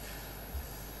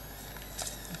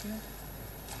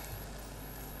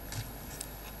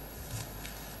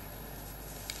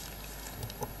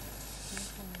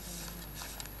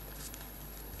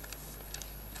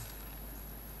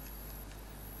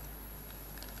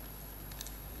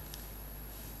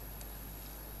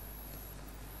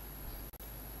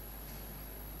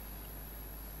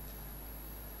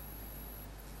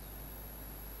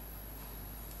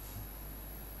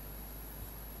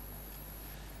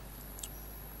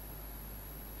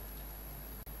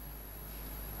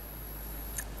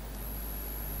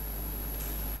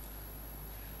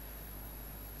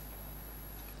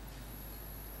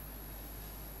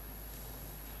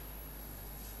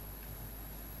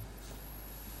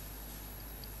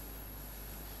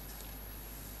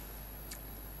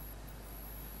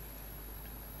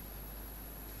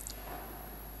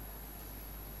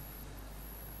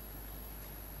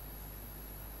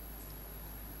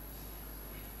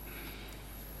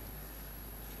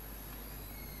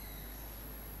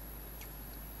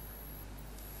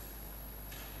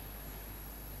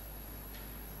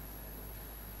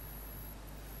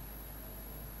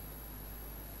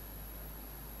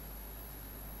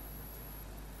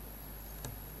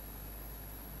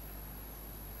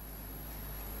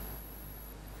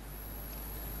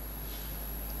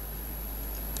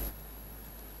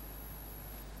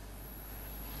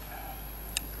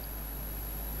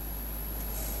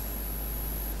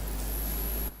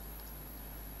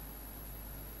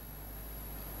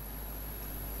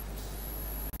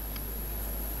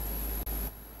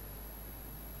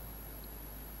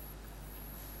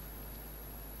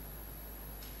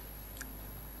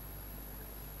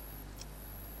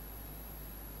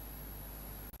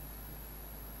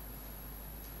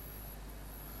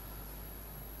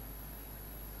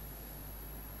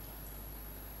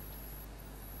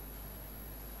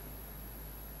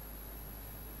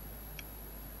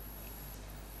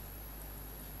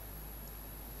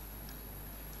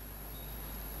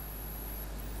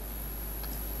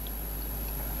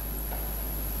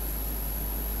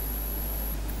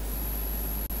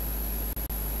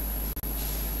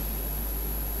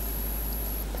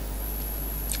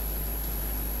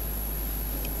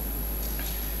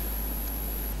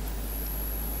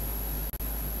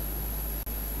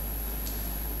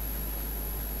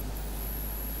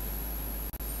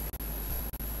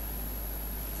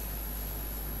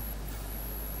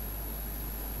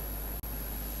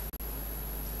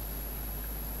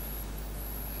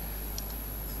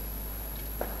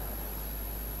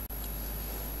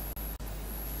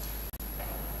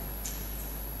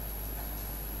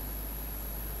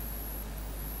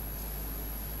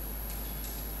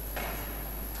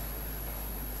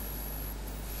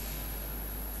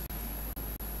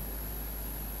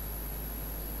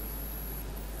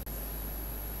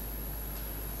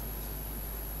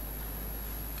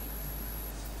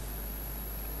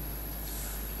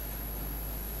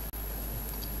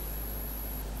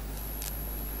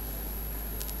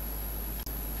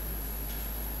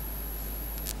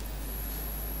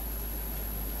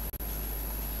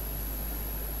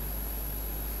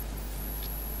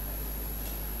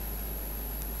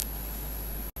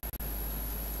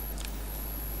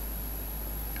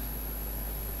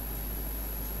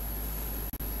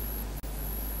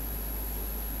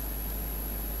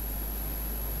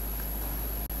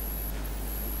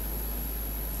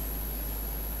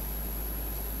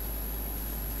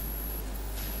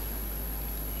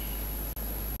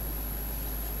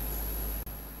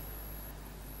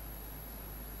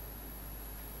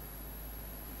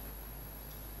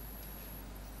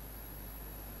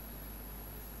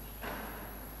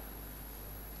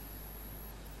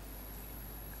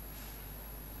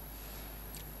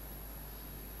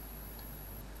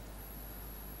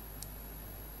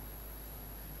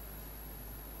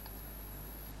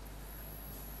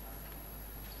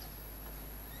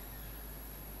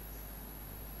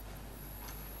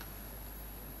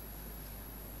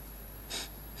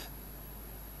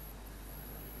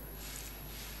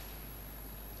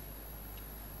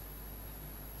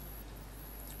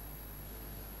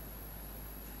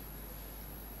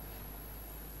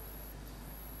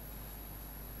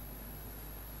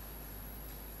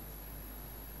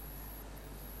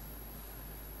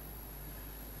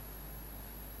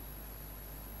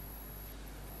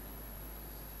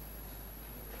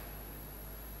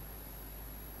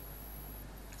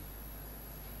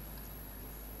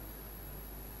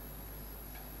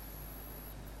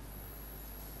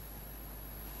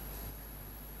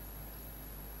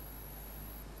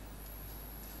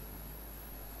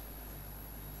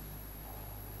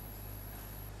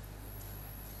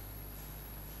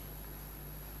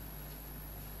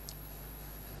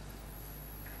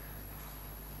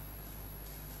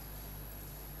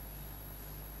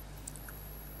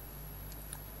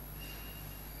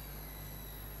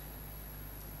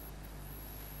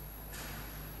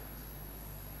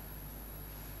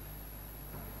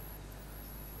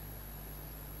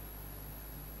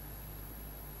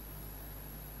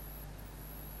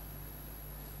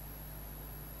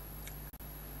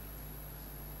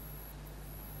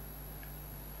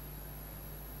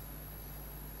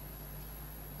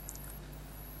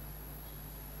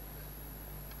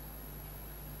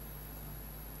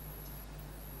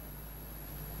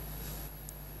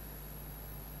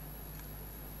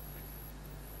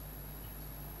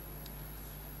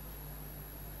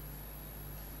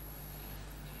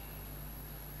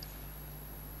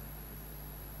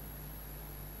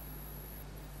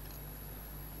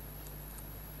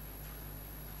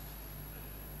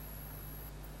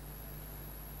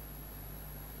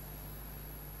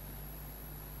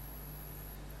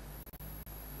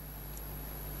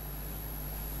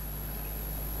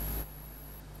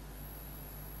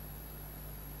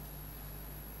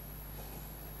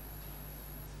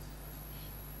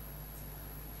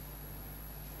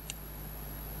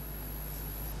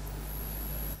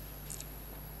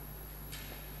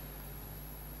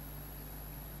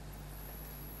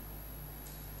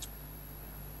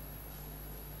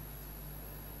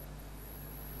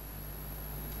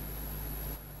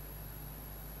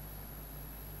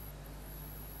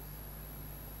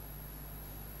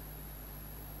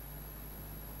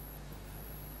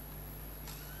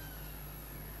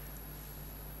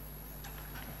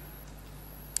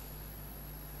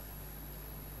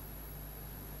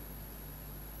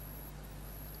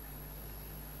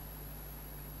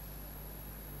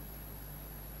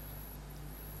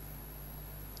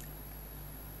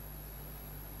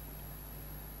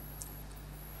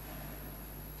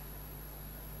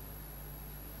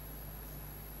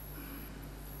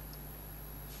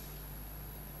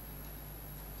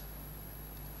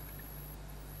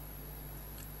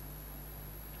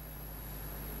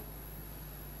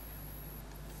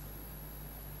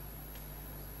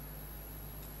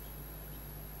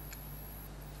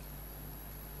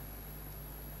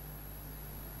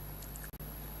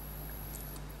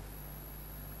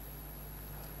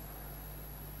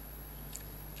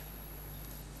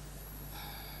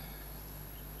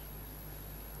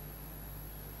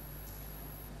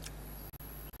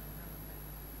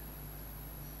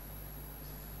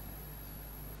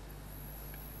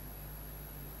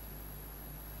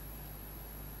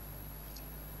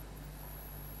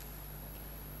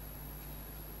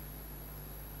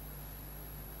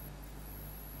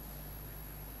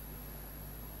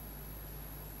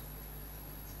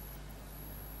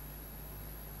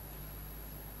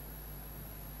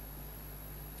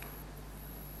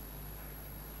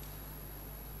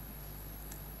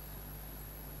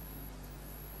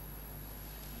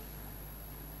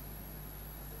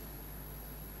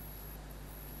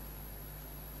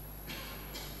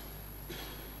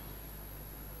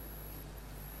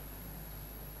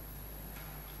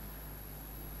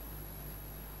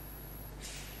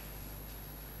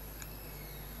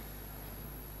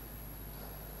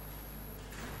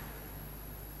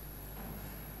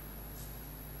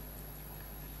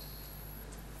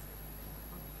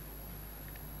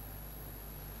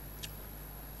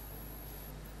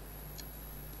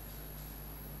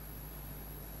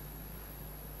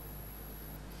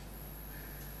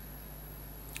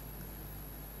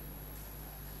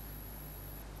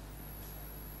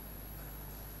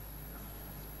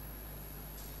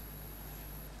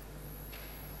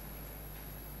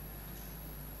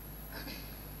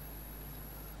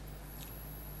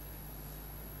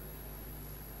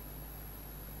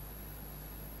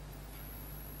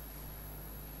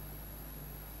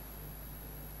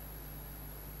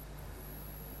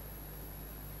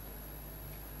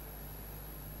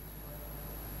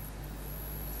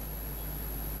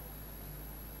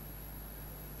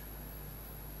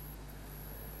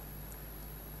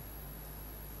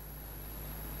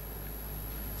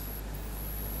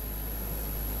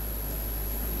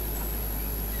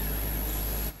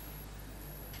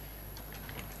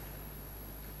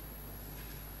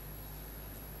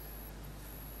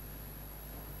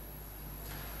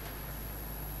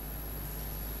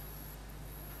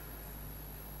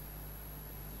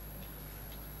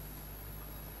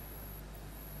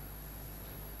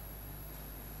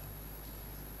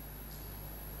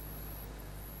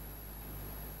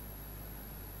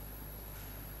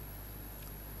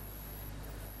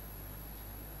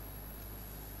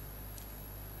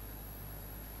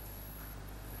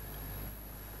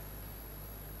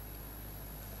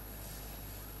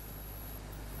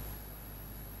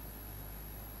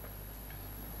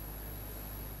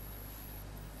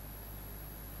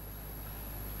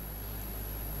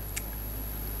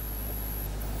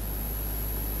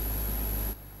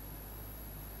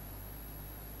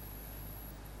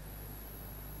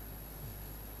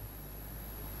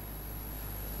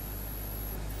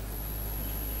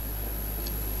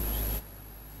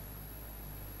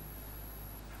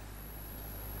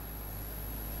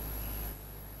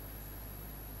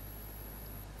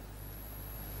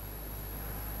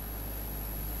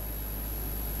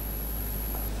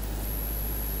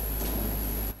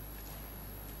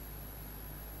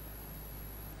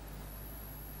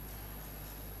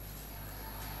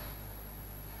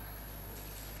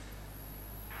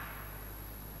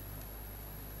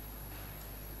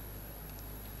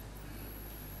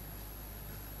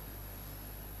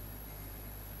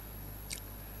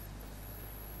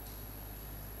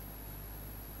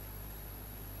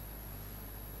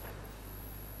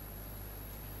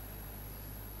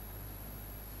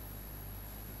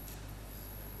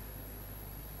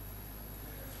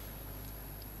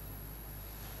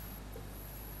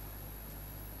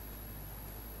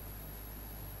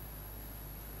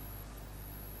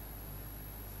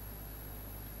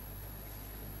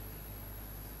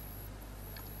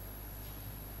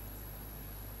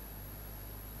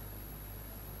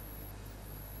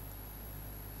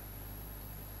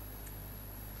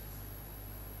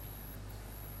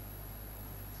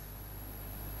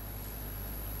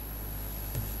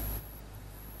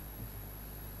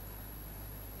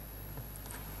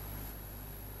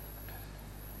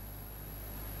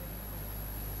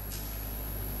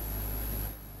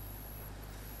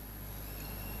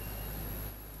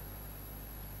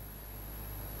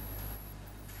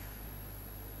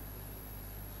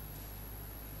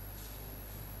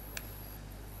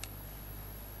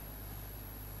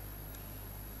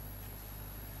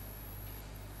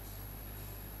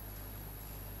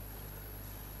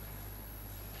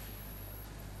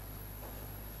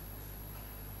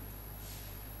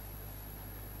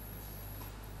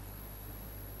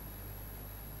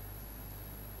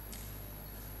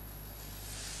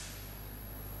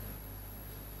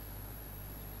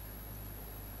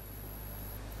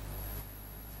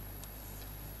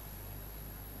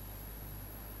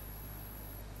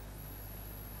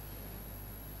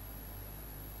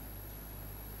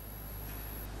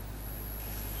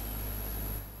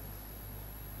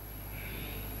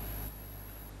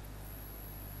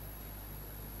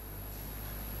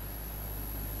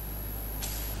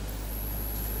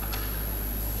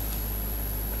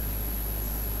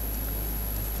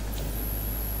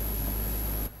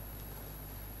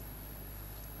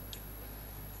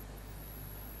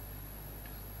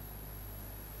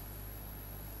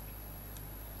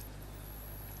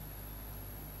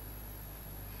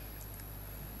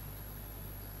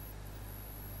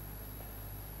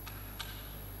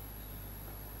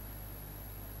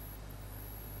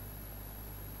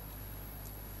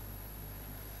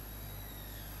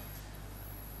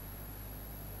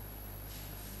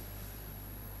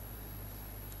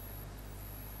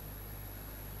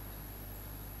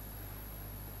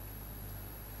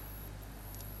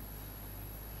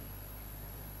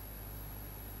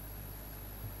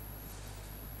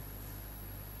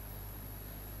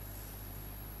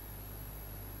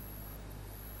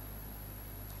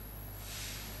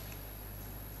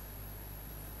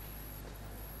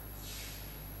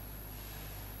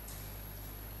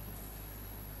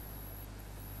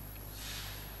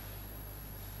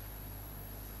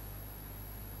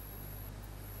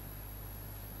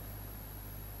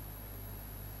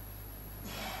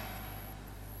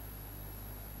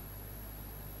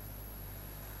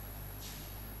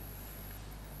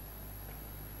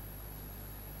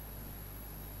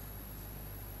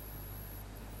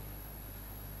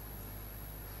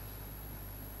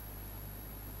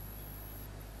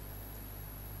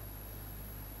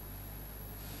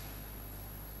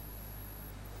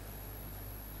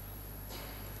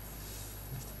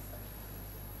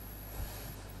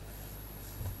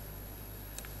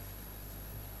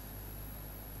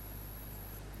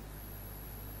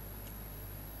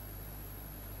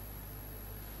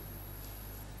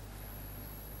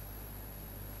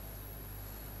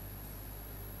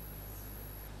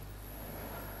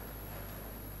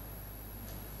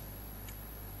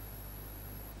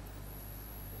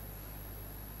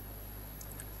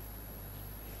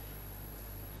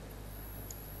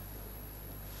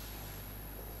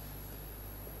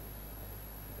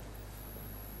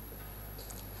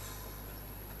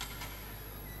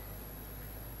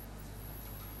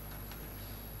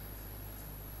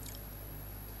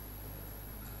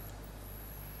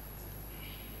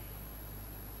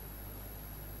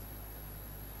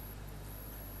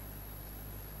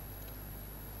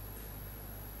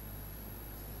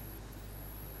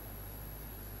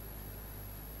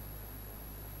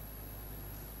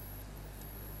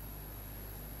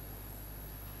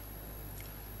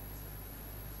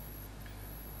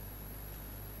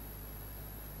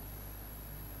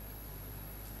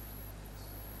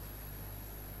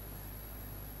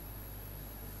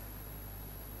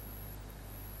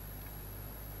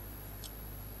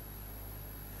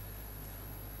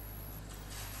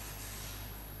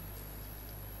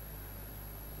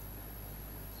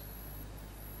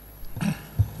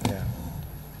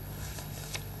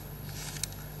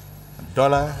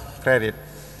 dollar credit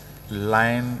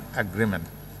line agreement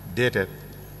dated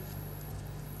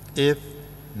 8th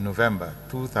November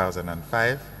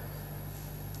 2005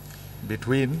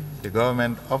 between the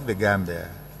government of the Gambia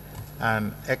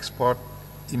and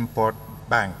Export-Import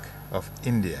Bank of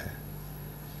India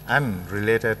and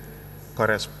related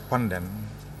correspondence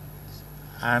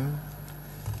and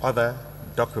other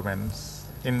documents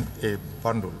in a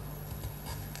bundle.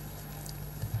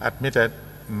 Admitted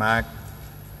marked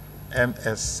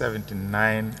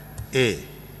MS-79A.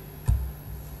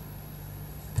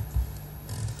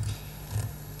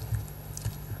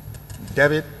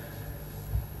 Debit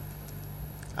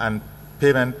and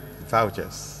payment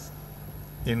vouchers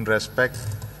in respect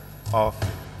of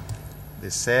the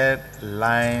said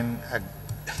line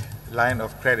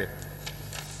of credit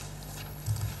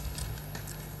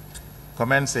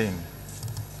commencing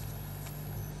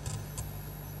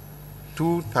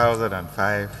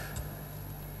 2005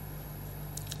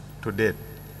 to date.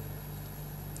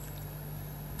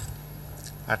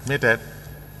 Admitted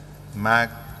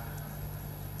marked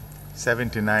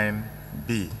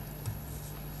 79B.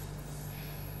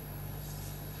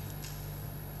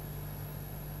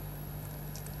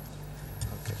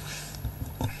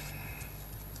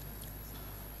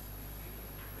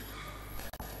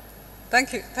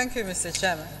 Thank you, Mr.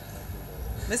 Chairman.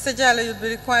 Mr. Jallow, you'll be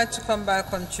required to come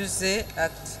back on Tuesday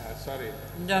at... Sorry,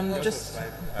 just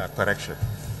correction.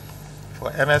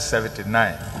 For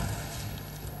MS-79,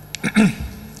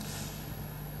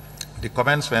 the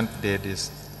commencement date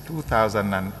is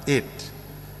 2008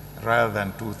 rather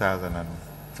than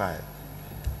 2005.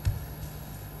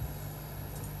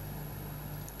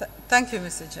 Thank you,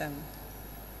 Mr. Chairman.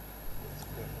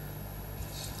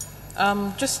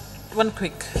 Just one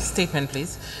quick statement,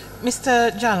 please.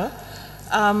 Mr. Jallow,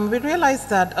 we realize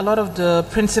that a lot of the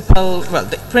principal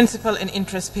and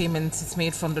interest payments is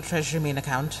made from the Treasury main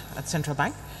account at Central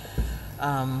Bank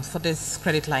for this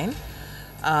credit line.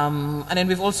 And then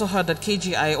we've also heard that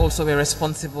KGI also were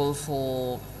responsible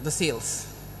for the sales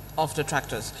of the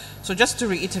tractors. So just to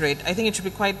reiterate, I think it should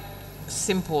be quite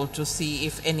simple to see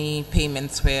if any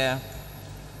payments were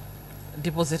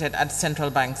deposited at Central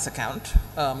Bank's account,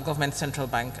 government Central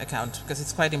Bank account, because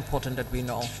it's quite important that we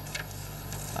know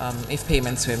if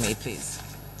payments were made, please.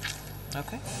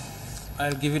 Okay?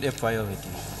 I'll give it a priority.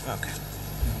 Okay.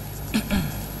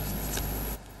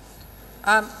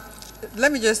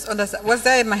 Let me just understand, was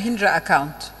there a Mahindra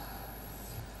account?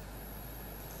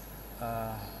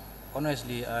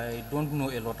 Honestly, I don't know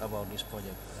a lot about this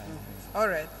project. All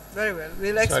right, very well.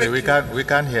 We'll expect Sorry, we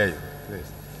can't hear you, please.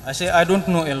 I say I don't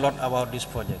know a lot about this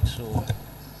project, so...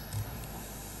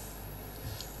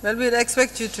 Well, we'll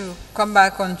expect you to come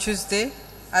back on Tuesday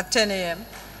at 10 a.m.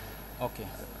 Okay.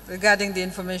 regarding the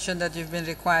information that you've been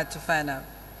required to find out.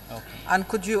 Okay. And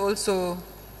could you also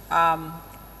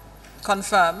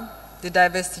confirm the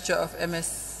divestiture of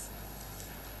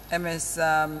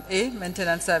MSA,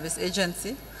 Maintenance Service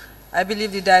Agency? I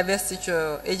believe the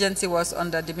divestiture agency was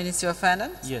under the Ministry of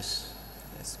Finance? Yes.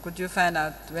 Yes. Could you find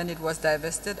out when it was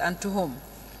divested and to whom?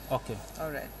 Okay.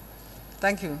 All right.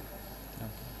 Thank you.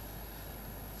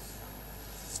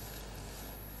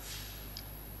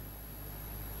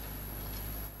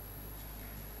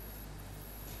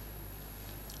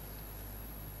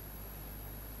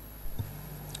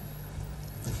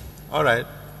 All right,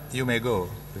 you may go.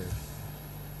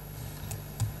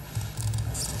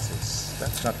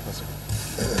 That's not possible.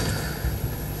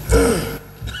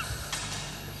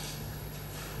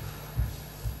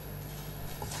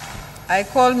 I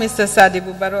call Mr.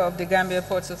 Sadibu Barrow of the Gambia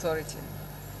Ports Authority.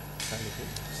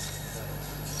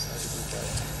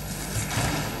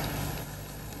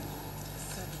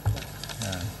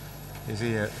 Is he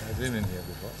here? Has he been here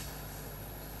before?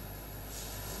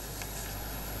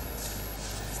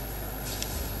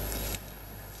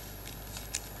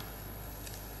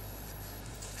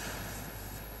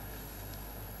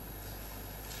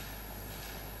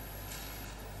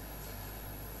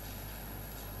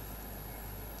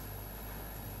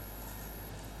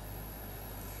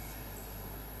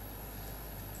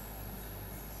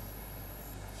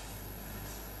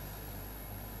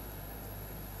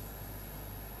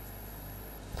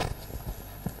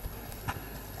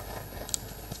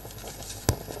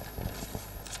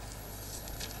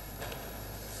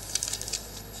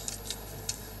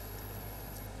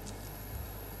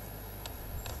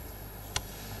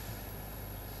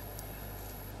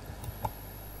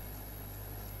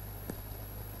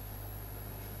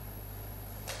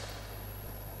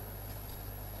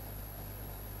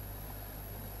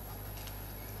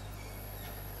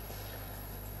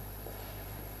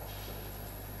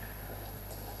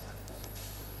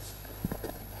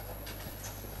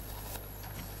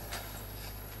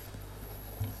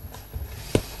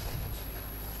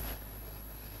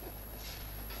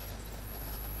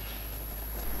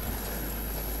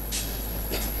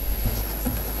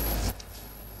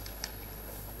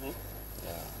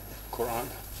 Quran.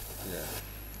 Yeah.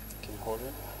 Can you hold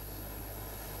it?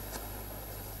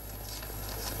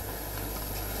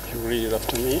 You read it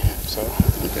after me. So,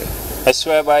 okay. I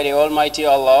swear by the Almighty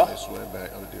Allah. I swear by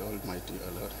the Almighty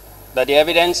Allah. That the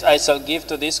evidence I shall give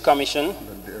to this commission.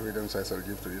 That the evidence I shall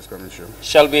give to this commission.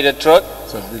 Shall be the truth.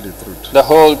 Shall be the truth. The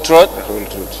whole truth. The whole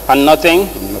truth. And nothing.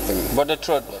 And nothing. But the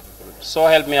truth. So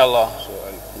help me Allah. So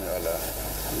help me Allah.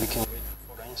 We can wait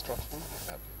for the instruction.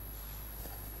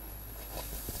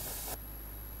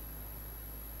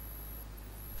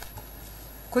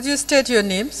 Could you state your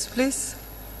names, please?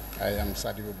 I am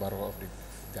Sadibu Barrow of the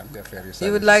Gambia Ferry Services.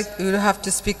 You would have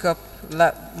to speak up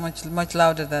much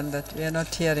louder than that. We are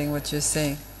not hearing what you're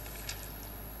saying.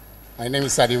 My name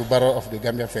is Sadibu Barrow of the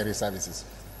Gambia Ferry Services.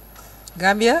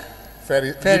 Gambia?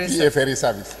 GPA Ferry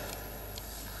Service.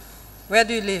 Where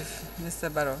do you live,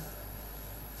 Mr. Barrow?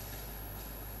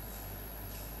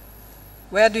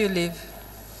 Where do you live?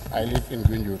 I live in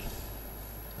Gunjur.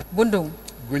 Bundung?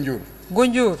 Gunjur.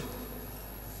 Gunjur.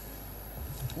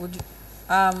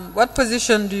 What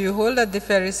position do you hold at the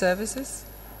ferry services?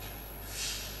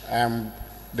 I am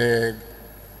the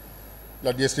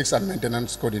logistics and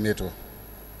maintenance coordinator.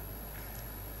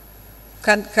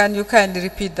 Can you kindly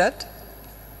repeat that?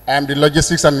 I am the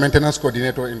logistics and maintenance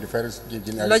coordinator in the ferries.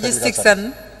 Logistics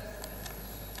and?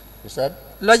 You said?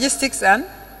 Logistics and?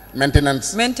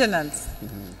 Maintenance. Maintenance.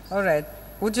 Mm-hmm. All right.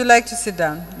 Would you like to sit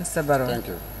down, Mr. Barrow? Thank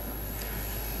you.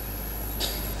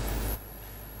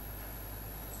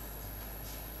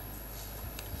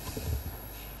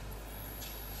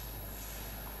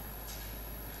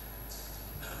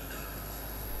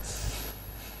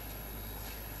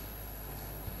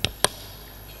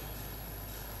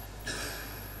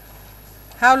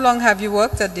 How long have you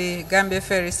worked at the Gambia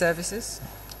Ferry Services?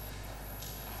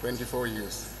 24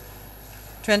 years.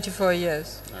 24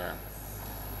 years. Yeah.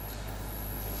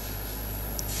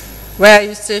 Where are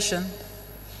you stationed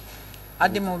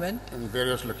at the moment? In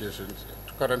various locations.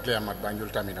 Currently, I'm at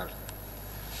Banjul Terminal.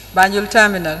 Banjul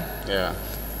Terminal? Yeah.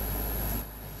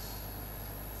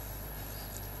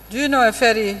 Do you know a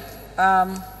ferry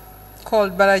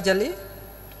called Barajali?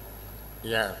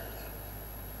 Yeah.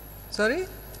 Sorry?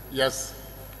 Yes.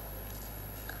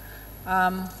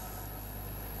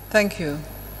 Thank you.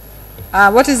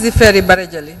 What is the ferry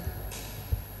Barajali?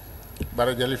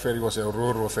 Barajali Ferry was a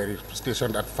rural ferry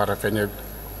stationed at Farafenye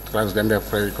Transgambia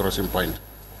Ferry Crossing Point.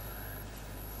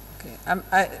 Okay.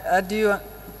 Do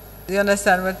you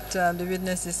understand what the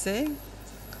witness is saying?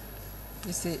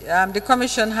 You see, the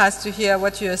commission has to hear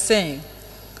what you are saying.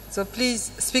 So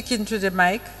please speak into the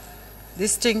mic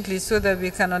distinctly so that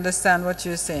we can understand what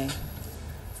you're saying.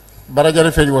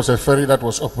 Barajali Ferry was a ferry that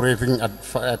was operating at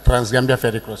Transgambia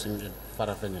Ferry Crossing in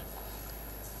Farafenye.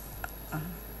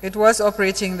 It was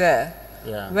operating there.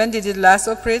 Yeah. When did it last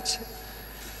operate?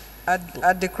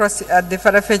 At the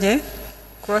Farafenye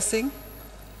crossing?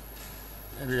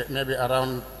 Maybe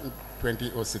around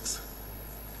 2006.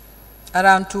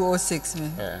 Around 2006,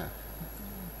 maybe. Yeah.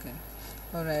 Okay.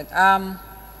 All right.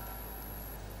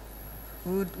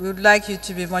 We would like you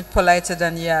to be much politer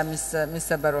than you are,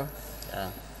 Mr. Barrow. Yeah.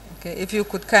 Okay. If you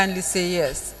could kindly say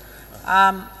yes.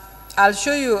 I'll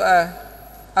show you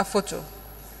a photo,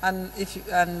 and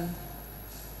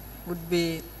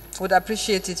would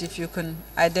appreciate it if you can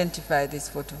identify this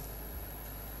photo.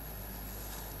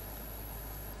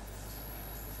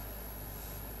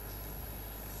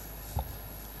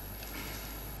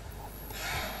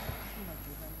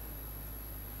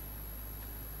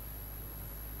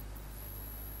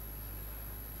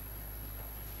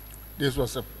 This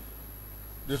was a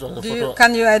photo.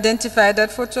 Can you identify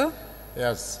that photo?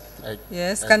 Yes.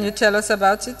 Yes. Can you tell us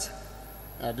about it?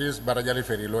 This is Barajali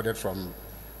Ferry loaded from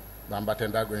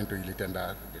Bambatenda going to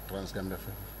Ilitenda, the Transgambia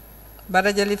Ferry.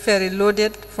 Barajali Ferry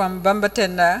loaded from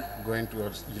Bambatenda going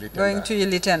towards Ilitenda. Going to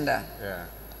Ilitenda. Yeah.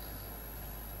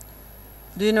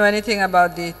 Do you know anything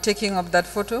about the taking of that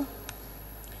photo?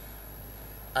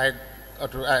 I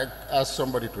asked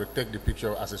somebody to take the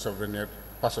picture as a souvenir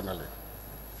personally.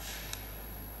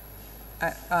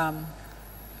 All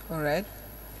right.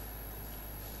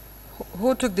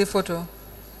 Who took the photo?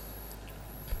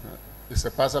 It's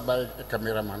a passerby, a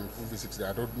cameraman who visits there.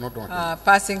 I don't know him.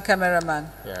 Passing cameraman.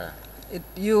 Yeah.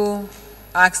 You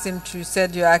asked him to,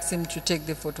 said you asked him to take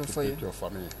the photo for you. Picture for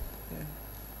me.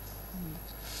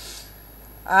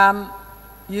 Yeah.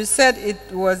 You said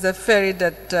it was a ferry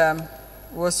that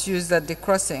was used at the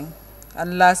crossing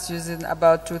and last used in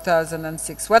about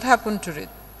 2006. What happened to it?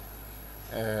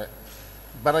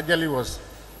 Barajali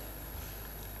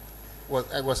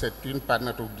was a twin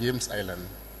partner to James Island.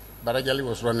 Barajali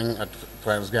was running at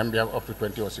Transgambia up to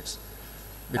 2006.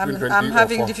 I'm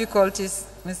having difficulties,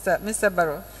 Mr.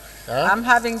 Barrow. I'm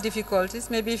having difficulties.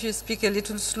 Maybe if you speak a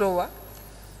little slower.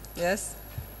 Yes?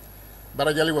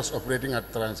 Barajali was operating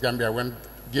at Transgambia when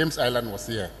James Island was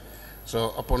here.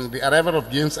 So upon the arrival of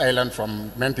James Island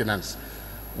from maintenance,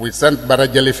 we sent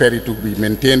Barajali Ferry to be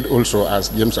maintained also as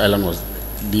James Island was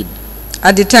did.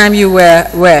 At the time you were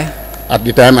where? At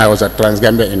the time I was at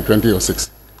Transgambia in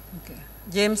 2006. Okay.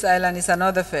 James Island is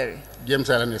another ferry? James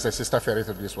Island is a sister ferry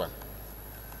to this one.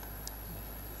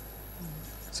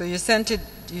 So you sent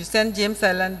James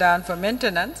Island down for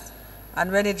maintenance,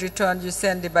 and when it returned, you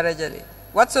sent the Barajali.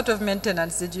 What sort of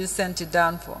maintenance did you send it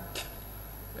down for?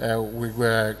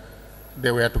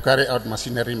 They were to carry out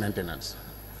machinery maintenance,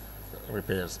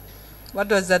 repairs. What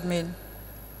does that mean?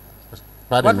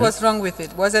 Pardon what me? was wrong with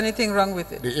it? Was anything wrong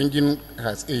with it? The engine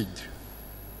has aged.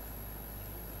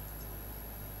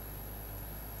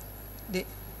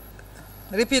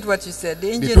 Repeat what you said.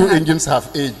 The two engines have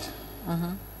aged.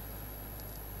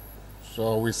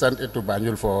 So we sent it to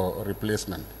Banjul for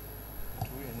replacement.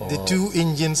 The two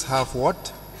engines have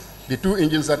what? The two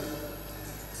engines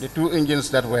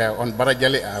that were on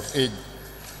Barajali have aged.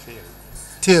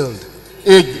 Tailed.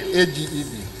 AGED.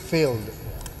 Failed.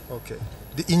 Okay.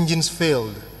 The engines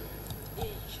failed.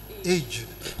 Age.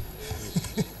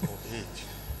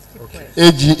 Okay.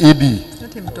 AGED.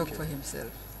 Let him talk for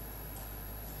himself.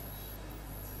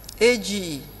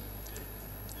 AGE.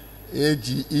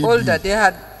 AGED. Older, they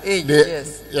had age,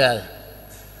 yes. Yeah.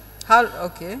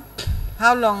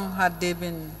 How long had they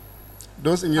been?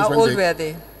 Those engines. How old were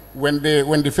they? When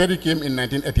the ferry came in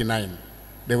 1989,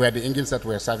 they were the engines that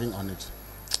were serving on it.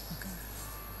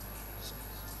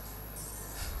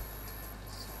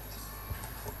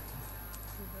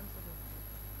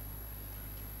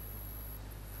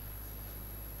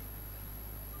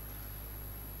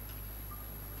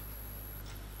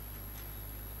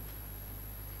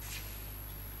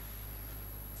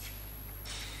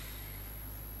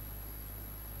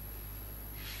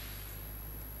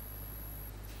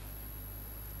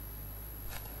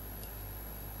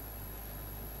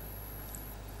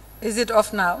 Is it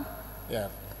off now? Yeah,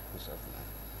 it's off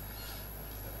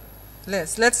now.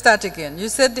 Let's start again. You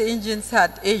said the engines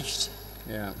had aged.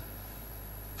 Yeah.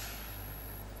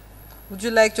 Would you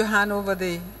like to hand over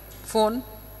the phone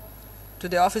to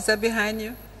the officer behind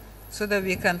you so that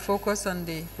we can focus on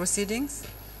the proceedings?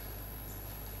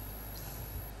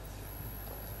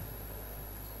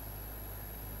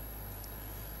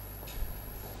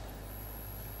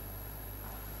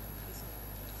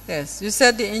 Yes, you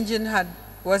said the engine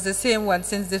was the same one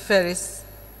since the ferries.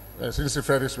 Since the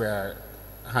ferries were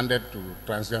handed to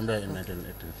Transgambia in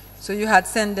 1980. So you had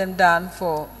sent them down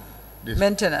for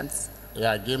maintenance?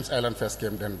 Yeah, James Island first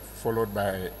came, then followed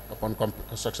by, upon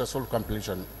successful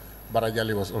completion,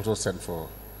 Barajali was also sent for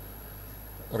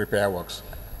repair works.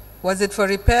 Was it for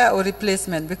repair or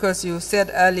replacement? Because you said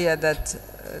earlier that,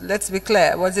 let's be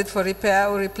clear, was it for repair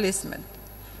or replacement?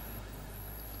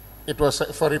 It was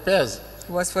for repairs. It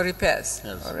was for repairs?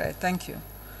 Yes. All right, thank you.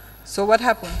 So what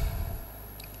happened?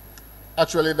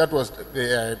 Actually, that was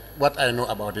what I know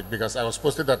about it, because I was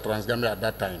posted at Transgambia at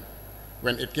that time.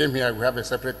 When it came here, we have a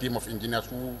separate team of engineers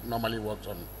who normally works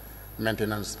on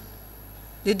maintenance.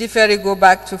 Did the ferry go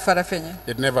back to Farafenni?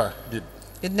 It never did.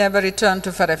 It never returned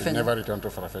to Farafenni? It never returned to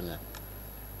Farafenni.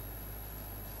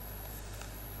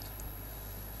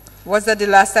 Was that the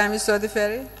last time you saw the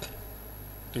ferry? I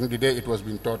think the day it was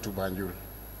being towed to Banjul.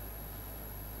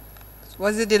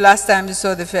 Was it the last time you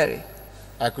saw the ferry?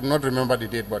 I could not remember the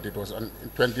date, but it was in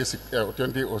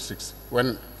 2006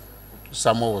 when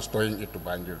Samo was towing it to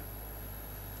Banjul.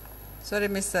 Sorry,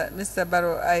 Mr.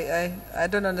 Barrow, I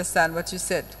don't understand what you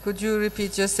said. Could you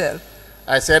repeat yourself?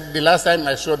 I said the last time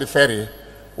I saw the ferry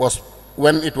was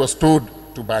when it was towed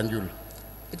to Banjul.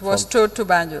 It was towed to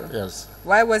Banjul? Yes.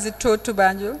 Why was it towed to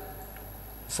Banjul?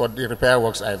 For the repair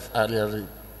works I've earlier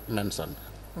mentioned.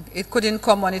 Okay. It couldn't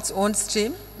come on its own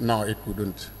stream? No, it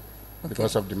couldn't,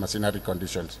 because of the machinery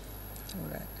conditions. All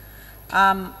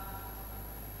right.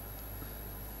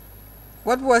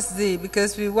 What was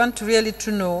because we want really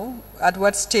to know at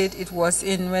what state it was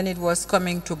in when it was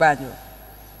coming to Banjul.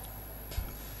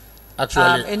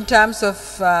 Actually, in terms of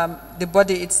the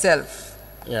body itself.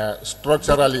 Yeah,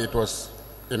 structurally it was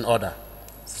in order.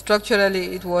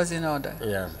 Structurally it was in order.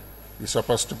 Yeah, the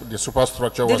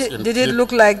superstructure was in. Did it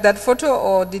look like that photo,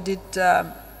 or did it?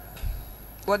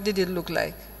 What did it look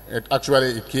like?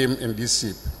 It came in this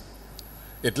shape.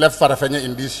 It left Farafenni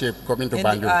in this shape, coming to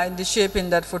Banjul. In the shape in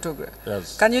that photograph.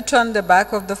 Yes. Can you turn the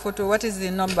back of the photo? What is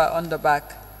the number on the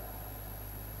back?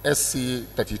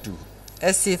 SC32.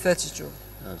 SC32.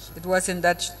 Yes. It was in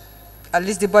that, at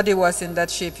least the body was in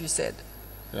that shape you said.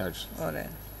 Yes. All right.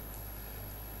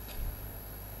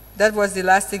 That was the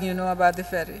last thing you know about the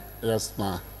ferry? Yes,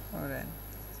 ma. All right.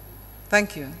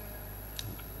 Thank you.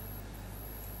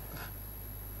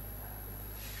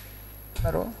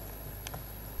 Barrow?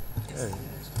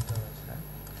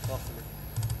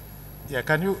 Yeah,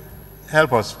 can you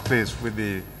help us, please, with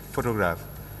the photograph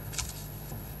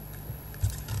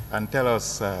and tell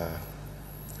us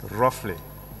roughly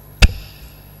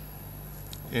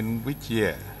in which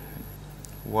year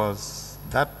was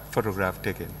that photograph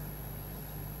taken?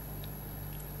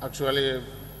 Actually,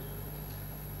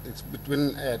 it's between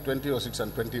 2006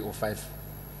 and 2005.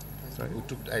 Sorry?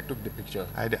 I took the picture.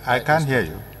 I can't hear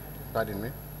you. Pardon me?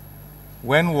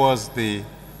 When was the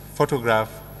photograph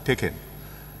taken?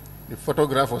 The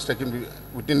photograph was taken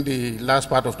within the last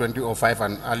part of 2005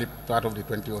 and early part of the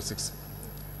 2006.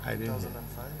 I didn't hear.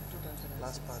 2005,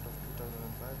 last part of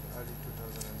 2005, early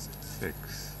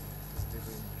 2006.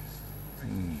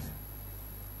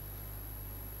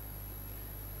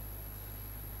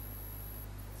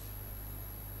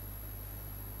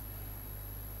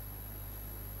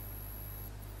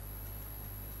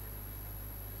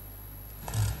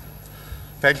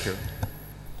 Thank you.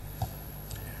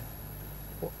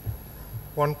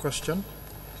 One question.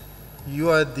 You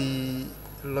are the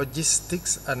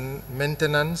logistics and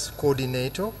maintenance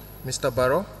coordinator, Mr.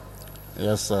 Barrow.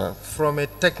 Yes, sir. From a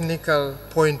technical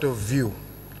point of view,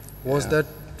 was that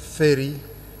ferry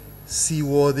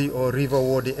seaworthy or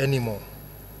riverworthy anymore?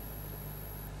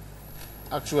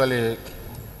 Actually,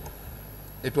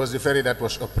 it was the ferry that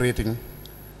was operating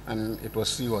and it was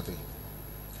seaworthy.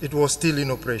 It was still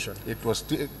in operation? It was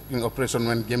still in operation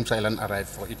when James Island arrived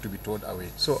for it to be towed away.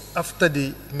 So after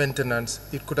the maintenance,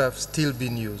 it could have still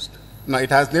been used? No,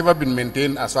 it has never been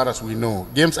maintained as far as we know.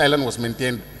 James Island was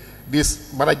maintained.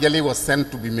 This Barajali was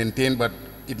sent to be maintained, but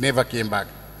it never came back.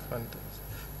 Fantastic.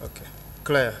 Okay.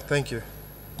 Claire, thank you.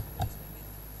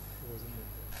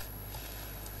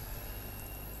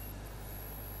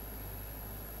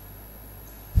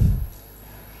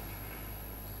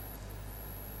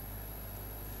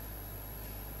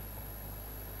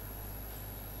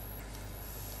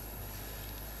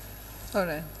 All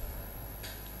right.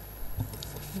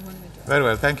 Very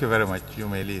well. Thank you very much. You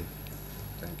may leave.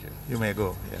 Thank you. You may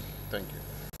go. Yeah. Thank you.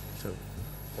 So,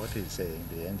 what he's saying,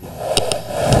 the engine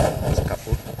was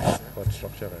kaput, but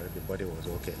structurally the body was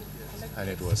okay, and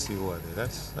it was seaworthy.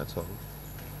 That's all.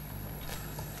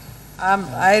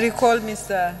 I recall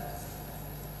Mr.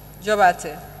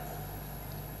 Jobate,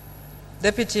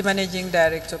 Deputy Managing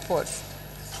Director, Ports,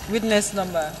 witness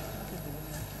number.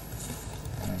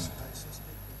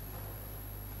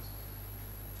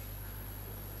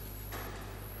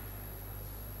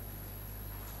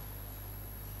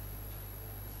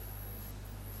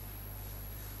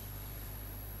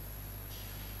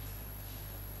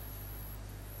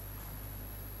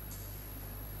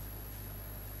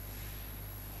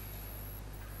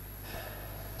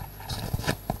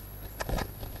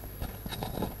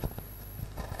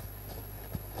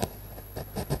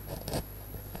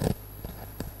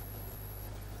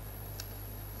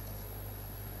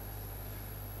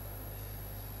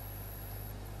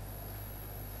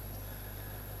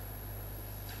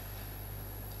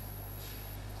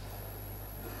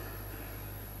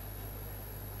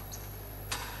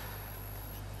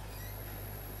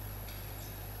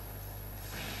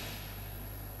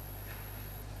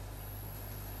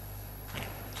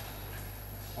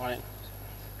 Right.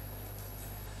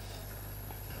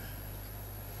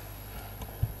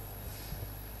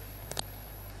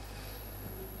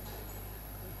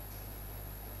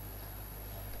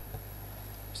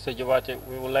 Mr. Jobate,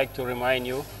 we would like to remind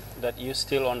you that you're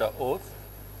still on the oath.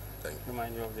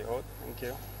 Remind you of the oath. Thank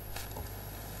you.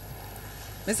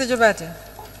 Mr. Jobate,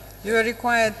 you are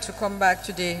required to come back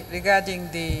today regarding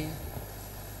the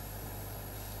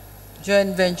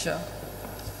joint venture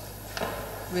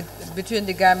between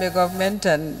the Gambia government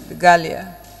and the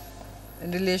Galia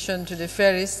in relation to the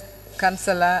ferries,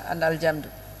 Kansala and Aljamdu.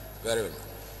 Very well.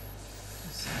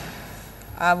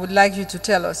 I would like you to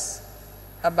tell us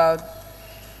about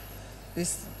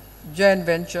this joint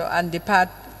venture and the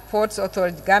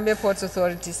Gambia Ports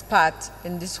Authority's part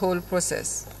in this whole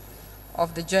process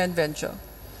of the joint venture.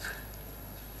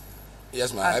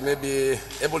 Yes, ma'am. I may be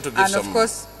able to give some...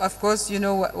 And of course, you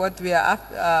know what we are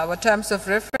our terms of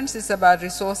reference is about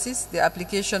resources, the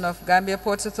application of Gambia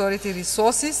Ports Authority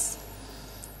resources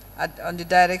on the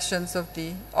directions of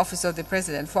the Office of the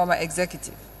President, former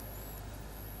executive.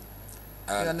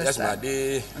 Yes, ma'am.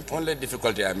 The only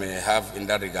difficulty I may have in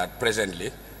that regard presently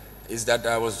is that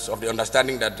I was of the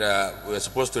understanding that we were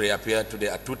supposed to reappear today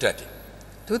at 2:30.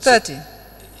 2:30?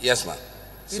 Yes, ma'am.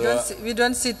 We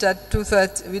don't sit at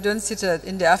 2:30. We don't sit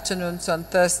in the afternoons on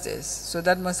Thursdays. So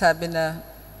that must have been a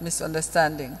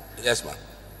misunderstanding. Yes, ma'am.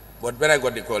 But when I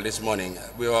got the call this morning,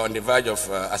 we were on the verge of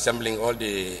assembling all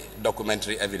the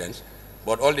documentary evidence.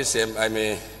 But all the same, I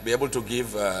may be able to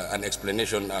give an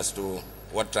explanation as to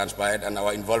what transpired and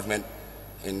our involvement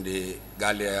in the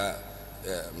Galia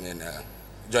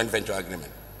joint venture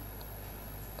agreement.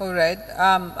 All right.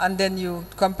 And then you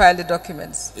compile the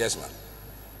documents. Yes,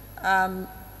 ma'am.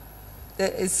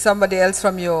 Is somebody else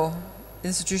from your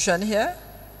institution here?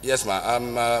 Yes, ma'am.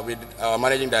 I'm with our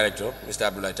managing director, Mr.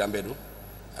 Abdullah Chambedu,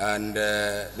 and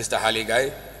Mr. Hali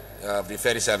Gai of the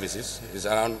ferry services is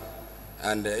around,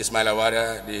 and Ismail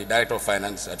Awara, the director of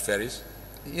finance at ferries.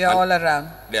 You're all around?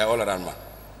 They are all around, ma'am.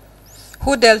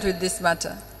 Who dealt with this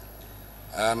matter?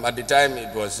 At the time,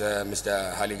 it was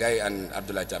Mr. Hali Gai and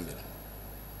Abdullah Chambedu.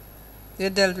 You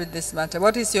dealt with this matter.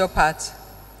 What is your part?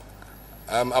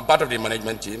 I'm part of the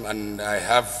management team, and I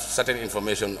have certain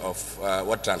information of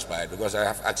what transpired because I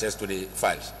have access to the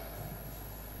files.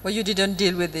 Well, you didn't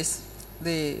deal with this,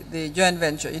 the joint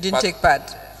venture. You didn't take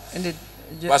part in the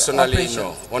personally, operation.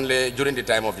 no. Only during the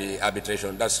time of the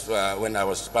arbitration. That's when I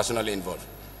was personally involved.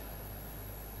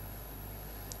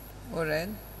 All right.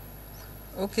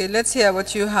 Okay, let's hear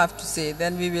what you have to say.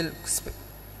 Then we will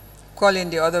call in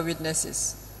the other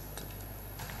witnesses.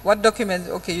 What documents?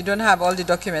 Okay, you don't have all the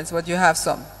documents, but you have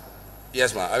some.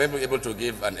 Yes, ma'am. I will be able to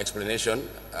give an explanation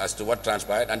as to what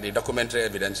transpired, and the documentary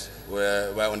evidence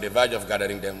were on the verge of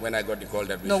gathering them when I got the call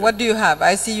that we No, what do you have?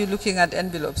 I see you looking at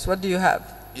envelopes. What do you have?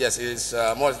 Yes, it's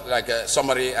more like a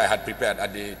summary I had prepared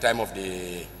at the time of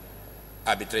the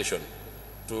arbitration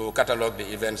to catalog the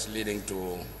events leading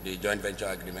to the joint venture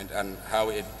agreement and how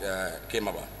it came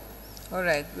about. All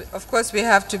right. Of course, we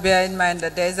have to bear in mind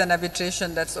that there is an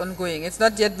arbitration that's ongoing. It's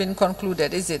not yet been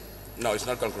concluded, is it? No, it's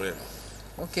not concluded.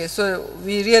 Okay, so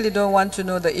we really don't want to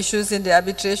know the issues in the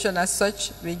arbitration as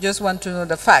such. We just want to know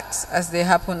the facts as they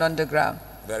happen on the ground.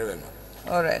 Very well, ma'am.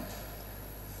 All right.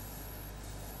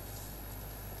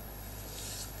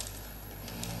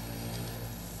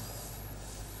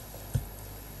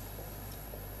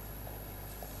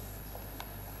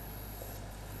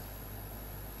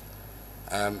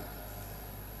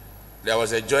 There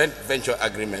was a joint venture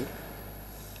agreement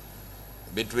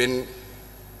between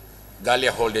Galia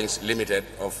Holdings Limited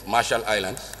of Marshall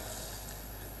Islands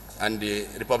and the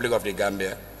Republic of the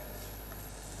Gambia,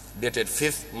 dated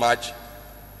 5th March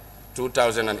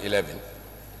 2011,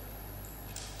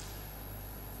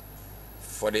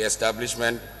 for the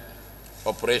establishment,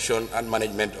 operation, and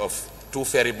management of 2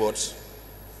 ferry boats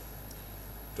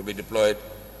to be deployed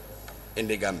in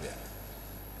the Gambia.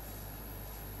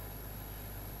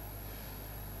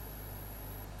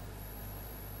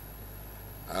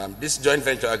 This joint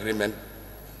venture agreement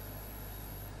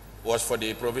was for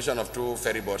the provision of 2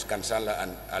 ferry boats, Kansala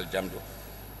and Al Jamdu.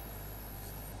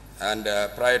 And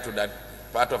prior to that,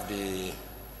 part of the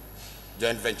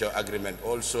joint venture agreement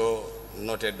also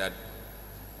noted that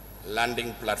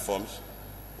landing platforms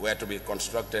were to be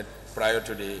constructed prior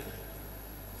to the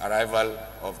arrival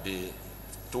of the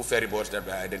 2 ferry boats that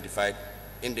were identified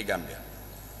in the Gambia.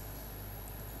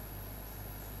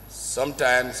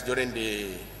 Sometimes during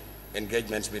the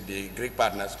engagements with the Greek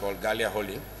partners called Galia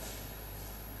Holding,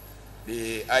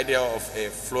 the idea of a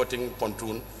floating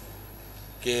pontoon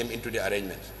came into the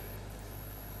arrangements.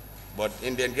 But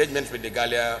in the engagements with the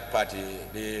Galia party,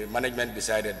 the management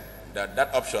decided that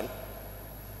that option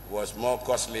was more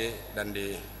costly than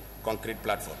the concrete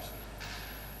platforms.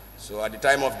 So at the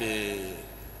time of the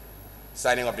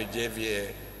signing of the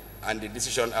JVA and the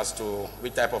decision as to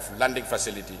which type of landing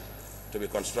facility to be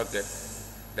constructed,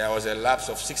 there was a lapse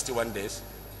of 61 days,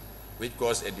 which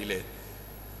caused a delay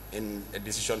in a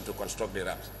decision to construct the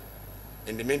ramps.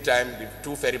 In the meantime, the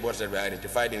 2 ferry boats that were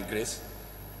identified in Greece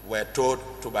were towed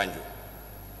to Banjul,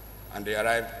 and they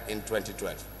arrived in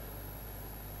 2012.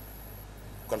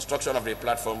 Construction of the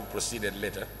platform proceeded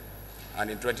later, and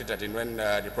in 2013, when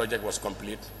the project was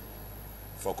complete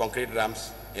for concrete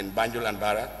ramps in Banjul and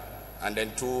Bara, and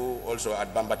then 2 also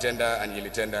at Bambatenda and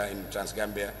Yilitenda in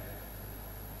Transgambia,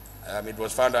 it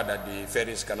was found out that the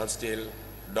ferries cannot still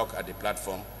dock at the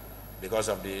platform because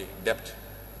of the depth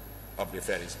of the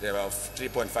ferries. They were of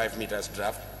 3.5 meters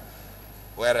draft,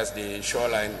 whereas the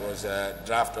shoreline was a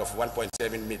draft of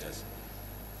 1.7 meters.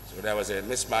 So there was a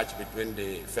mismatch between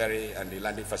the ferry and the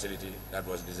landing facility that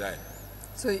was designed.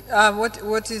 So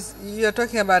what is, you're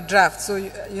talking about draft, so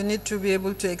you need to be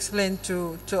able to explain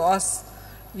to us,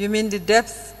 you mean the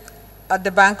depth at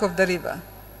the bank of the river?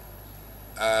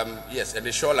 Yes, at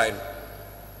the shoreline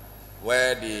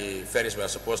where the ferries were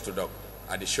supposed to dock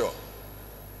at the shore,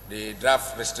 the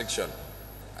draft restriction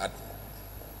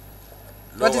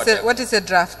What is a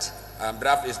draft?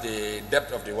 Draft is the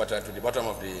depth of the water to the bottom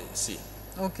of the sea.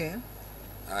 Okay.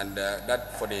 And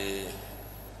that for the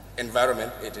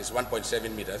environment, it is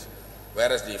 1.7 meters,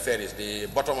 whereas the ferries, the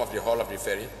bottom of the hull of the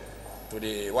ferry to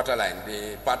the water line,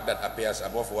 the part that appears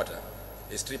above water,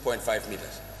 is 3.5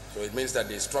 meters. So it means that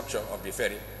the structure of the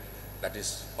ferry that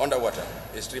is underwater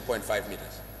is 3.5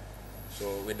 meters.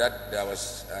 So with that, there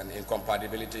was an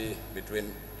incompatibility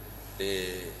between the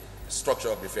structure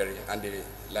of the ferry and the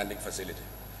landing facility.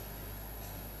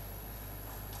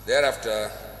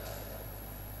 Thereafter,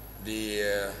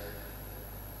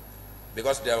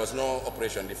 because there was no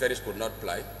operation, the ferries could not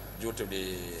ply due to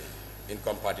the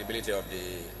incompatibility of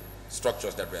the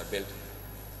structures that were built.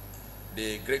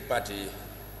 The Greek party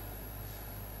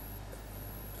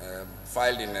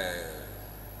filed in a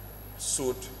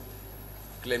suit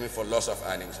claiming for loss of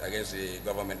earnings against the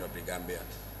government of the Gambia,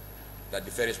 that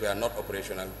the ferries were not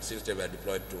operational since they were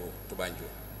deployed to Banjul.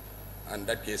 And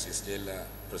that case is still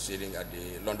proceeding at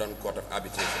the London Court of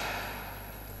Arbitration.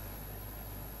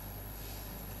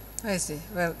 I see.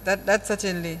 Well, that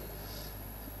certainly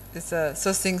is a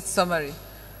succinct summary.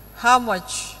 How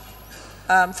much,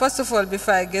 first of all,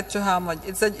 before I get to how much,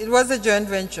 it was a joint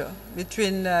venture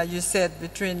between, you said,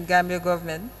 between Gambia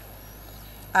government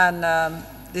and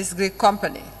this Greek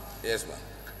company. Yes, ma'am.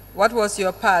 What was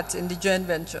your part in the joint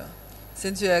venture,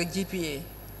 since you are a GPA?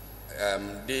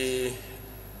 The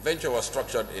venture was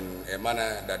structured in a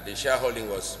manner that the shareholding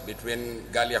was between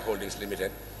Galia Holdings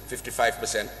Limited,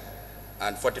 55%,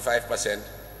 and 45%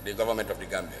 the government of the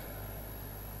Gambia.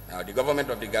 Now, the government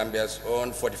of the Gambia's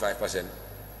own 45%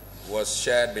 was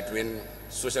shared between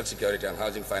Social Security and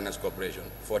Housing Finance Corporation,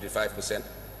 45%,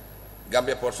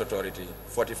 Gambia Ports Authority,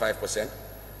 45%,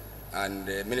 and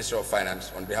the Ministry of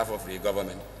Finance, on behalf of the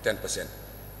government, 10%.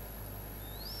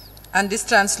 And this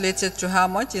translated to how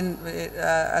much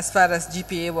as far as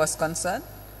GPA was concerned?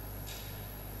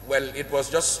 Well, it was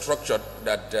just structured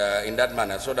that in that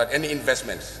manner, so that any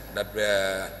investments that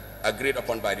were agreed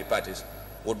upon by the parties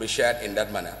would be shared in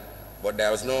that manner. But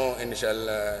there was no initial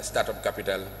startup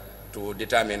capital to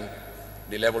determine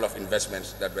the level of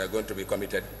investments that were going to be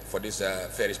committed for this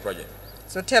ferries project.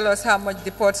 So tell us how much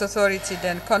the Ports Authority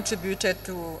then contributed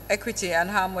to equity and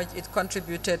how much it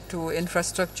contributed to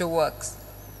infrastructure works.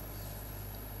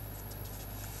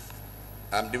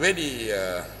 The way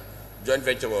the joint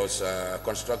venture was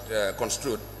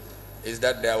construed is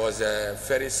that there was a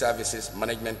Ferry Services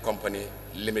Management Company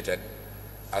Limited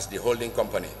as the holding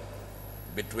company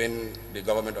between the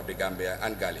government of the Gambia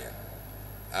and Galia.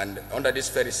 And under this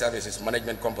Ferry Services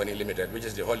Management Company Limited, which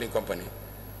is the holding company,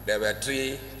 there were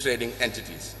 3 trading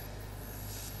entities,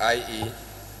 i.e.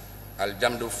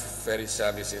 Al-Jamdu Ferry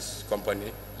Services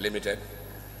Company Limited,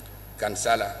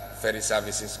 Kansala Ferry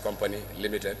Services Company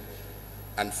Limited,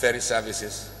 and Ferry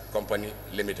Services Company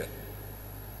Limited.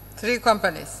 3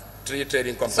 companies? 3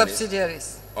 trading companies.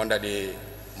 Subsidiaries? Under the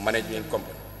management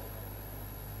company.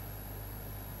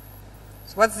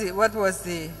 So what was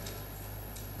the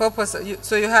purpose?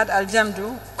 So you had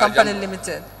Al-Jamdu Company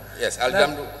Limited? Yes,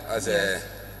 Al-Jamdu as a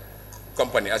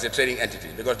company, as a trading entity,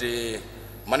 because the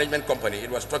management company, it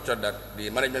was structured that the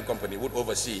management company would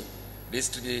oversee these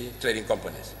 3 trading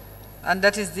companies. And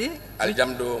that is the?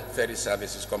 Al-Jamdu Ferry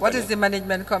Services Company. What is the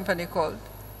management company called?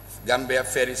 Gambia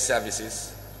Ferry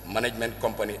Services Management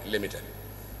Company Limited.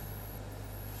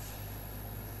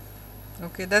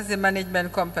 Okay, that's the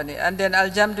management company. And then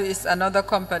Al-Jamdu is another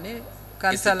company,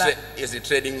 Kansala? It's the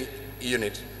trading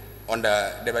unit.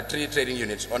 There were 3 trading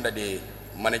units under the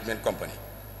management company.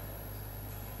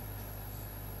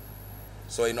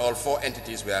 So in all, 4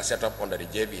 entities were set up under the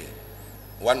JVA.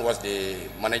 One was the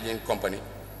managing company,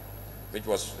 which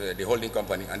was the holding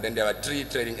company, and then there were 3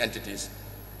 trading entities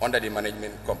under the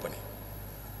management company.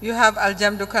 You have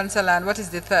Al-Jamdu Kansala, and what is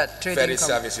the third trading Ferry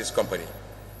company? Services Company.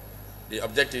 The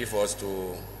objective was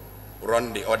to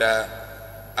run the other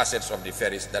assets of the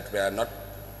ferries that were not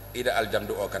either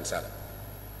Al-Jamdu or Kansala.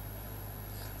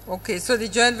 Okay, so the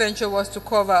joint venture was to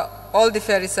cover all the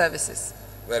ferry services?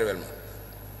 Very well, ma'am.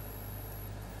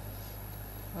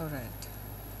 All right.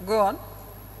 Go on.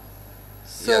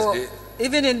 So yes,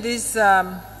 even in this,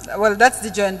 well, that's the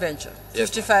joint venture,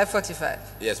 yes, 55-45.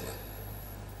 Yes, ma'am.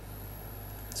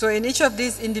 So in each of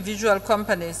these individual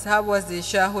companies, how was the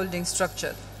shareholding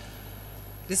structured?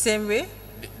 The same way?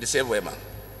 The same way, ma'am.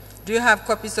 Do you have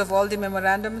copies of all the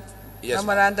memoranda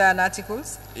and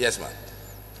articles? Yes, ma'am.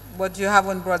 But you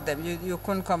haven't brought them. You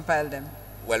couldn't compile them.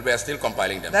 Well, we are still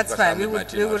compiling them. That's fine. We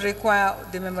would require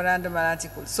the memorandum and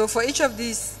articles. So for each of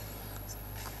these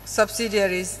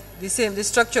subsidiaries, the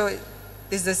structure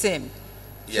is the same.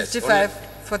 Yes, 55,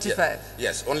 45?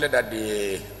 Yes, only that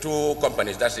the two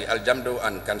companies, that's the Aljamdo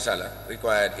and Kansala,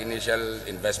 required initial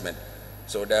investment.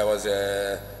 So there was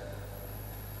a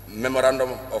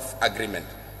memorandum of agreement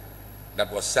that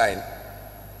was signed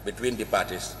between the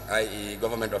parties, i.e.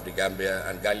 Government of the Gambia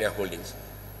and Galia Holdings,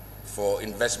 for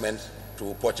investment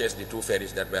to purchase the two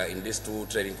ferries that were in these two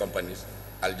trading companies,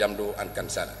 Aljamdo and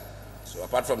Kansala. So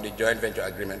apart from the joint venture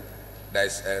agreement, there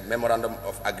is a memorandum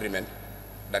of agreement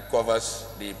that covers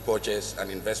the purchase and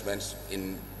investments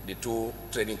in the two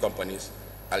trading companies,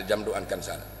 Aljamdo and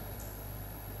Kansala.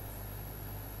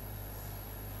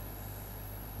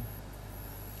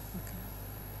 Okay.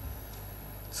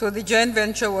 So the joint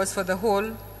venture was for the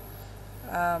whole,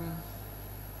 I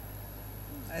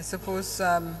suppose,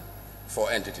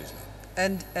 4 entities.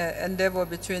 And endeavor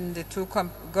between the two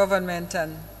government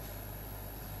and,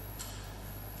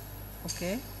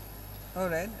 okay. All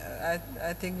right,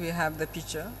 I think we have the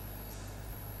picture.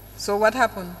 So what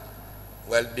happened?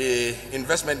 Well, the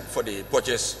investment for the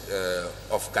purchase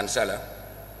of Kansala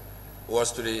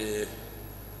was to the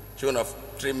tune of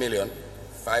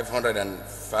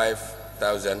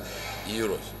 3,505,000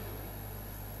 euros.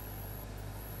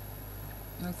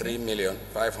 Okay.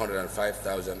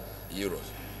 3,505,000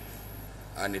 euros.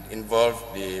 And it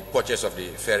involved the purchase of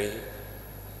the ferry,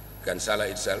 Kansala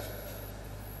itself,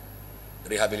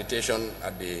 rehabilitation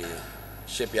at the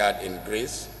shipyard in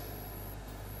Greece,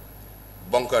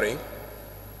 bunkering,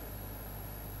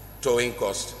 towing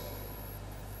cost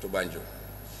to Banjul.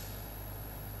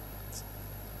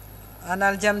 And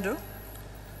Aljamdo?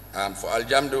 For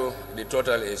Aljamdo, the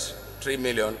total is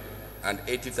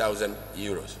 3,080,000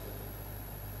 euros.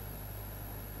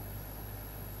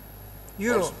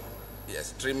 Euro? Also,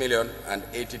 yes,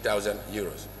 3,080,000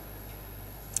 euros.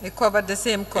 It covered the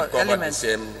same element? Covered the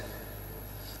same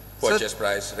purchase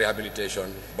price,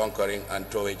 rehabilitation, bunkering, and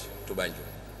towage to Banjul.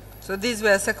 So these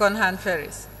were second-hand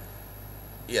ferries?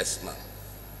 Yes, ma'am.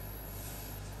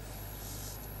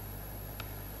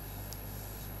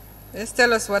 Let's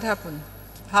tell us what happened.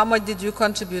 How much did you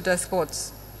contribute as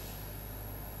ports?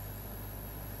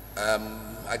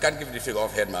 I can't give the figure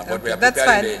offhand, ma'am, but okay, we are that's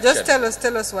fine. Just schedule.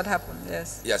 tell us what happened.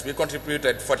 Yes. Yes, we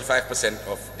contributed 45%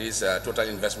 of these total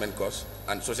investment costs,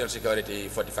 and Social Security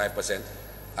 45%,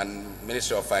 and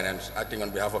Ministry of Finance, acting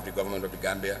on behalf of the government of the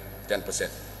Gambia, 10%.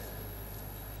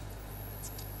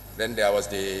 Then there was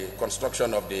the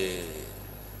construction of the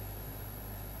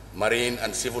marine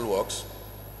and civil works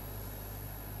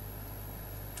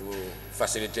to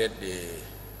facilitate the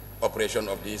operation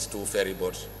of these two ferry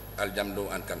boats, Aljamdo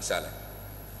and Kansala.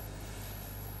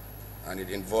 And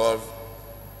it involved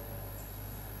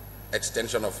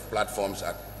extension of platforms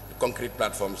concrete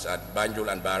platforms at Banjul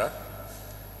and Bara,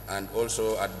 and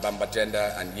also at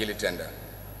Bambatenda and Yilitenda.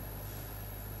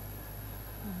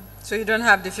 So you don't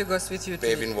have the figures with you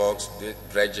today? Paving works, the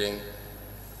dredging,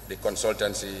 the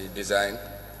consultancy design,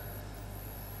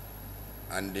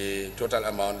 and the total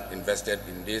amount invested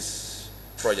in these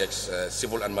projects,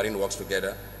 civil and marine works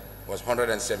together, was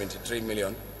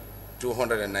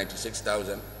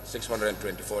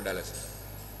 $173,296,624.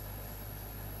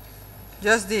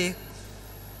 Just the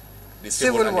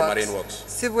civil and works. The marine works.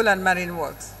 Civil and marine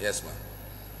works. Yes, ma'am.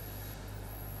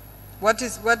 What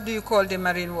do you call the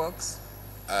marine works?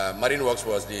 Marine works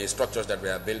was the structures that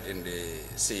were built in the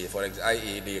sea, for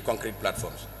i.e. the concrete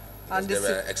platforms. And they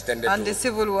were extended and the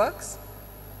civil works?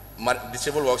 The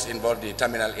civil works involved the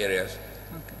terminal areas,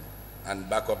 okay, and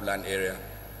backup land area.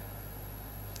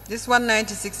 This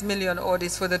 196 million odd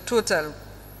is for the total?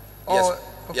 Or, yes,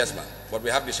 okay, yes, ma'am. But we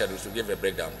have the schedules to give a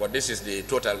breakdown. But this is the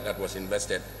total that was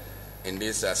invested in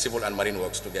these civil and marine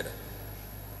works together.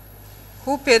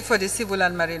 Who paid for the civil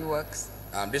and marine works?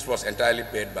 This was entirely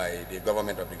paid by the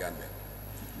government of the Gambia.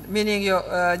 Meaning your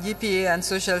GPA and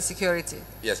Social Security?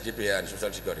 Yes, GPA and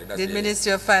Social Security. That's Did the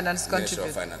Ministry of Finance contribute? Ministry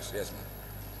of Finance, yes, ma'am.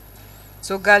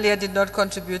 So Galia did not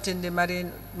contribute in the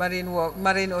marine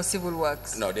or civil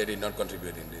works? No, they did not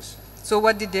contribute in this. So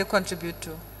what did they contribute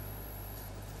to?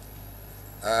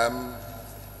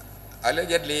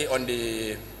 Allegedly on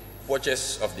the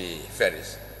purchase of the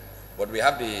ferries, but we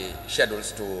have the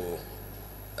schedules to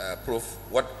prove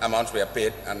what amounts were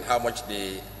paid and how much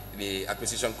the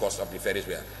acquisition cost of the ferries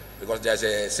were, because there's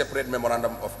a separate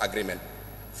memorandum of agreement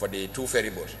for the two ferry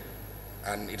boats,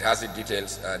 and it has the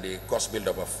details, the cost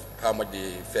build-up of how much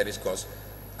the ferries cost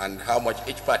and how much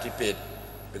each party paid,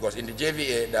 because in the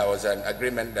JVA there was an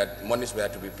agreement that monies were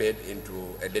to be paid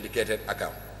into a dedicated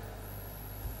account.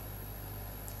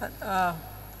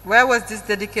 Where was this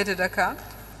dedicated account?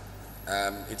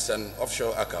 It's an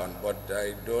offshore account, but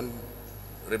I don't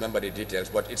remember the details,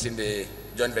 but it's in the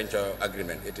joint venture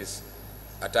agreement. It is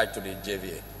attached to the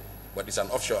JVA. but it's an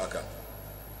offshore account.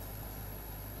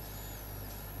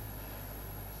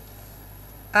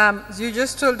 You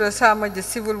just told us how much the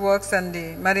civil works and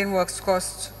the marine works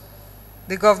cost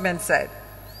the government side.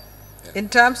 Yeah. In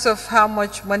terms of how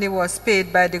much money was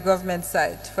paid by the government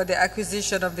side for the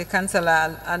acquisition of the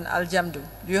Kansala and Al Jamdu,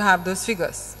 do you have those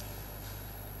figures?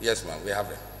 Yes, ma'am, we have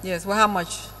them. Yes, well, how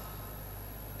much?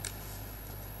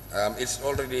 It's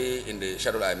already in the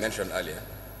schedule I mentioned earlier.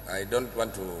 I don't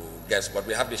want to guess, but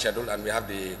we have the schedule and we have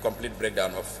the complete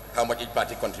breakdown of how much each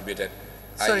party contributed.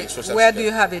 Sorry, where do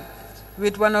you have it?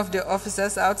 With one of the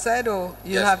officers outside, or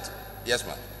you yes. have? Yes,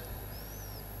 ma'am.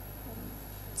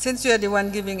 Since you are the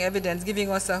one giving evidence, giving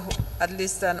us at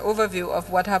least an overview of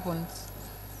what happened,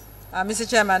 Mr.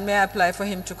 Chairman, may I apply for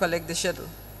him to collect the schedule?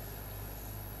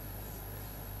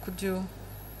 Could you,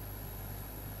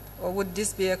 or would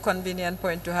this be a convenient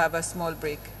point to have a small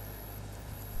break?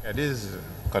 Yeah, this is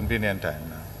a convenient time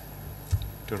now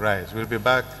to rise. We'll be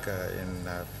back in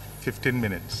 15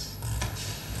 minutes.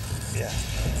 Yeah.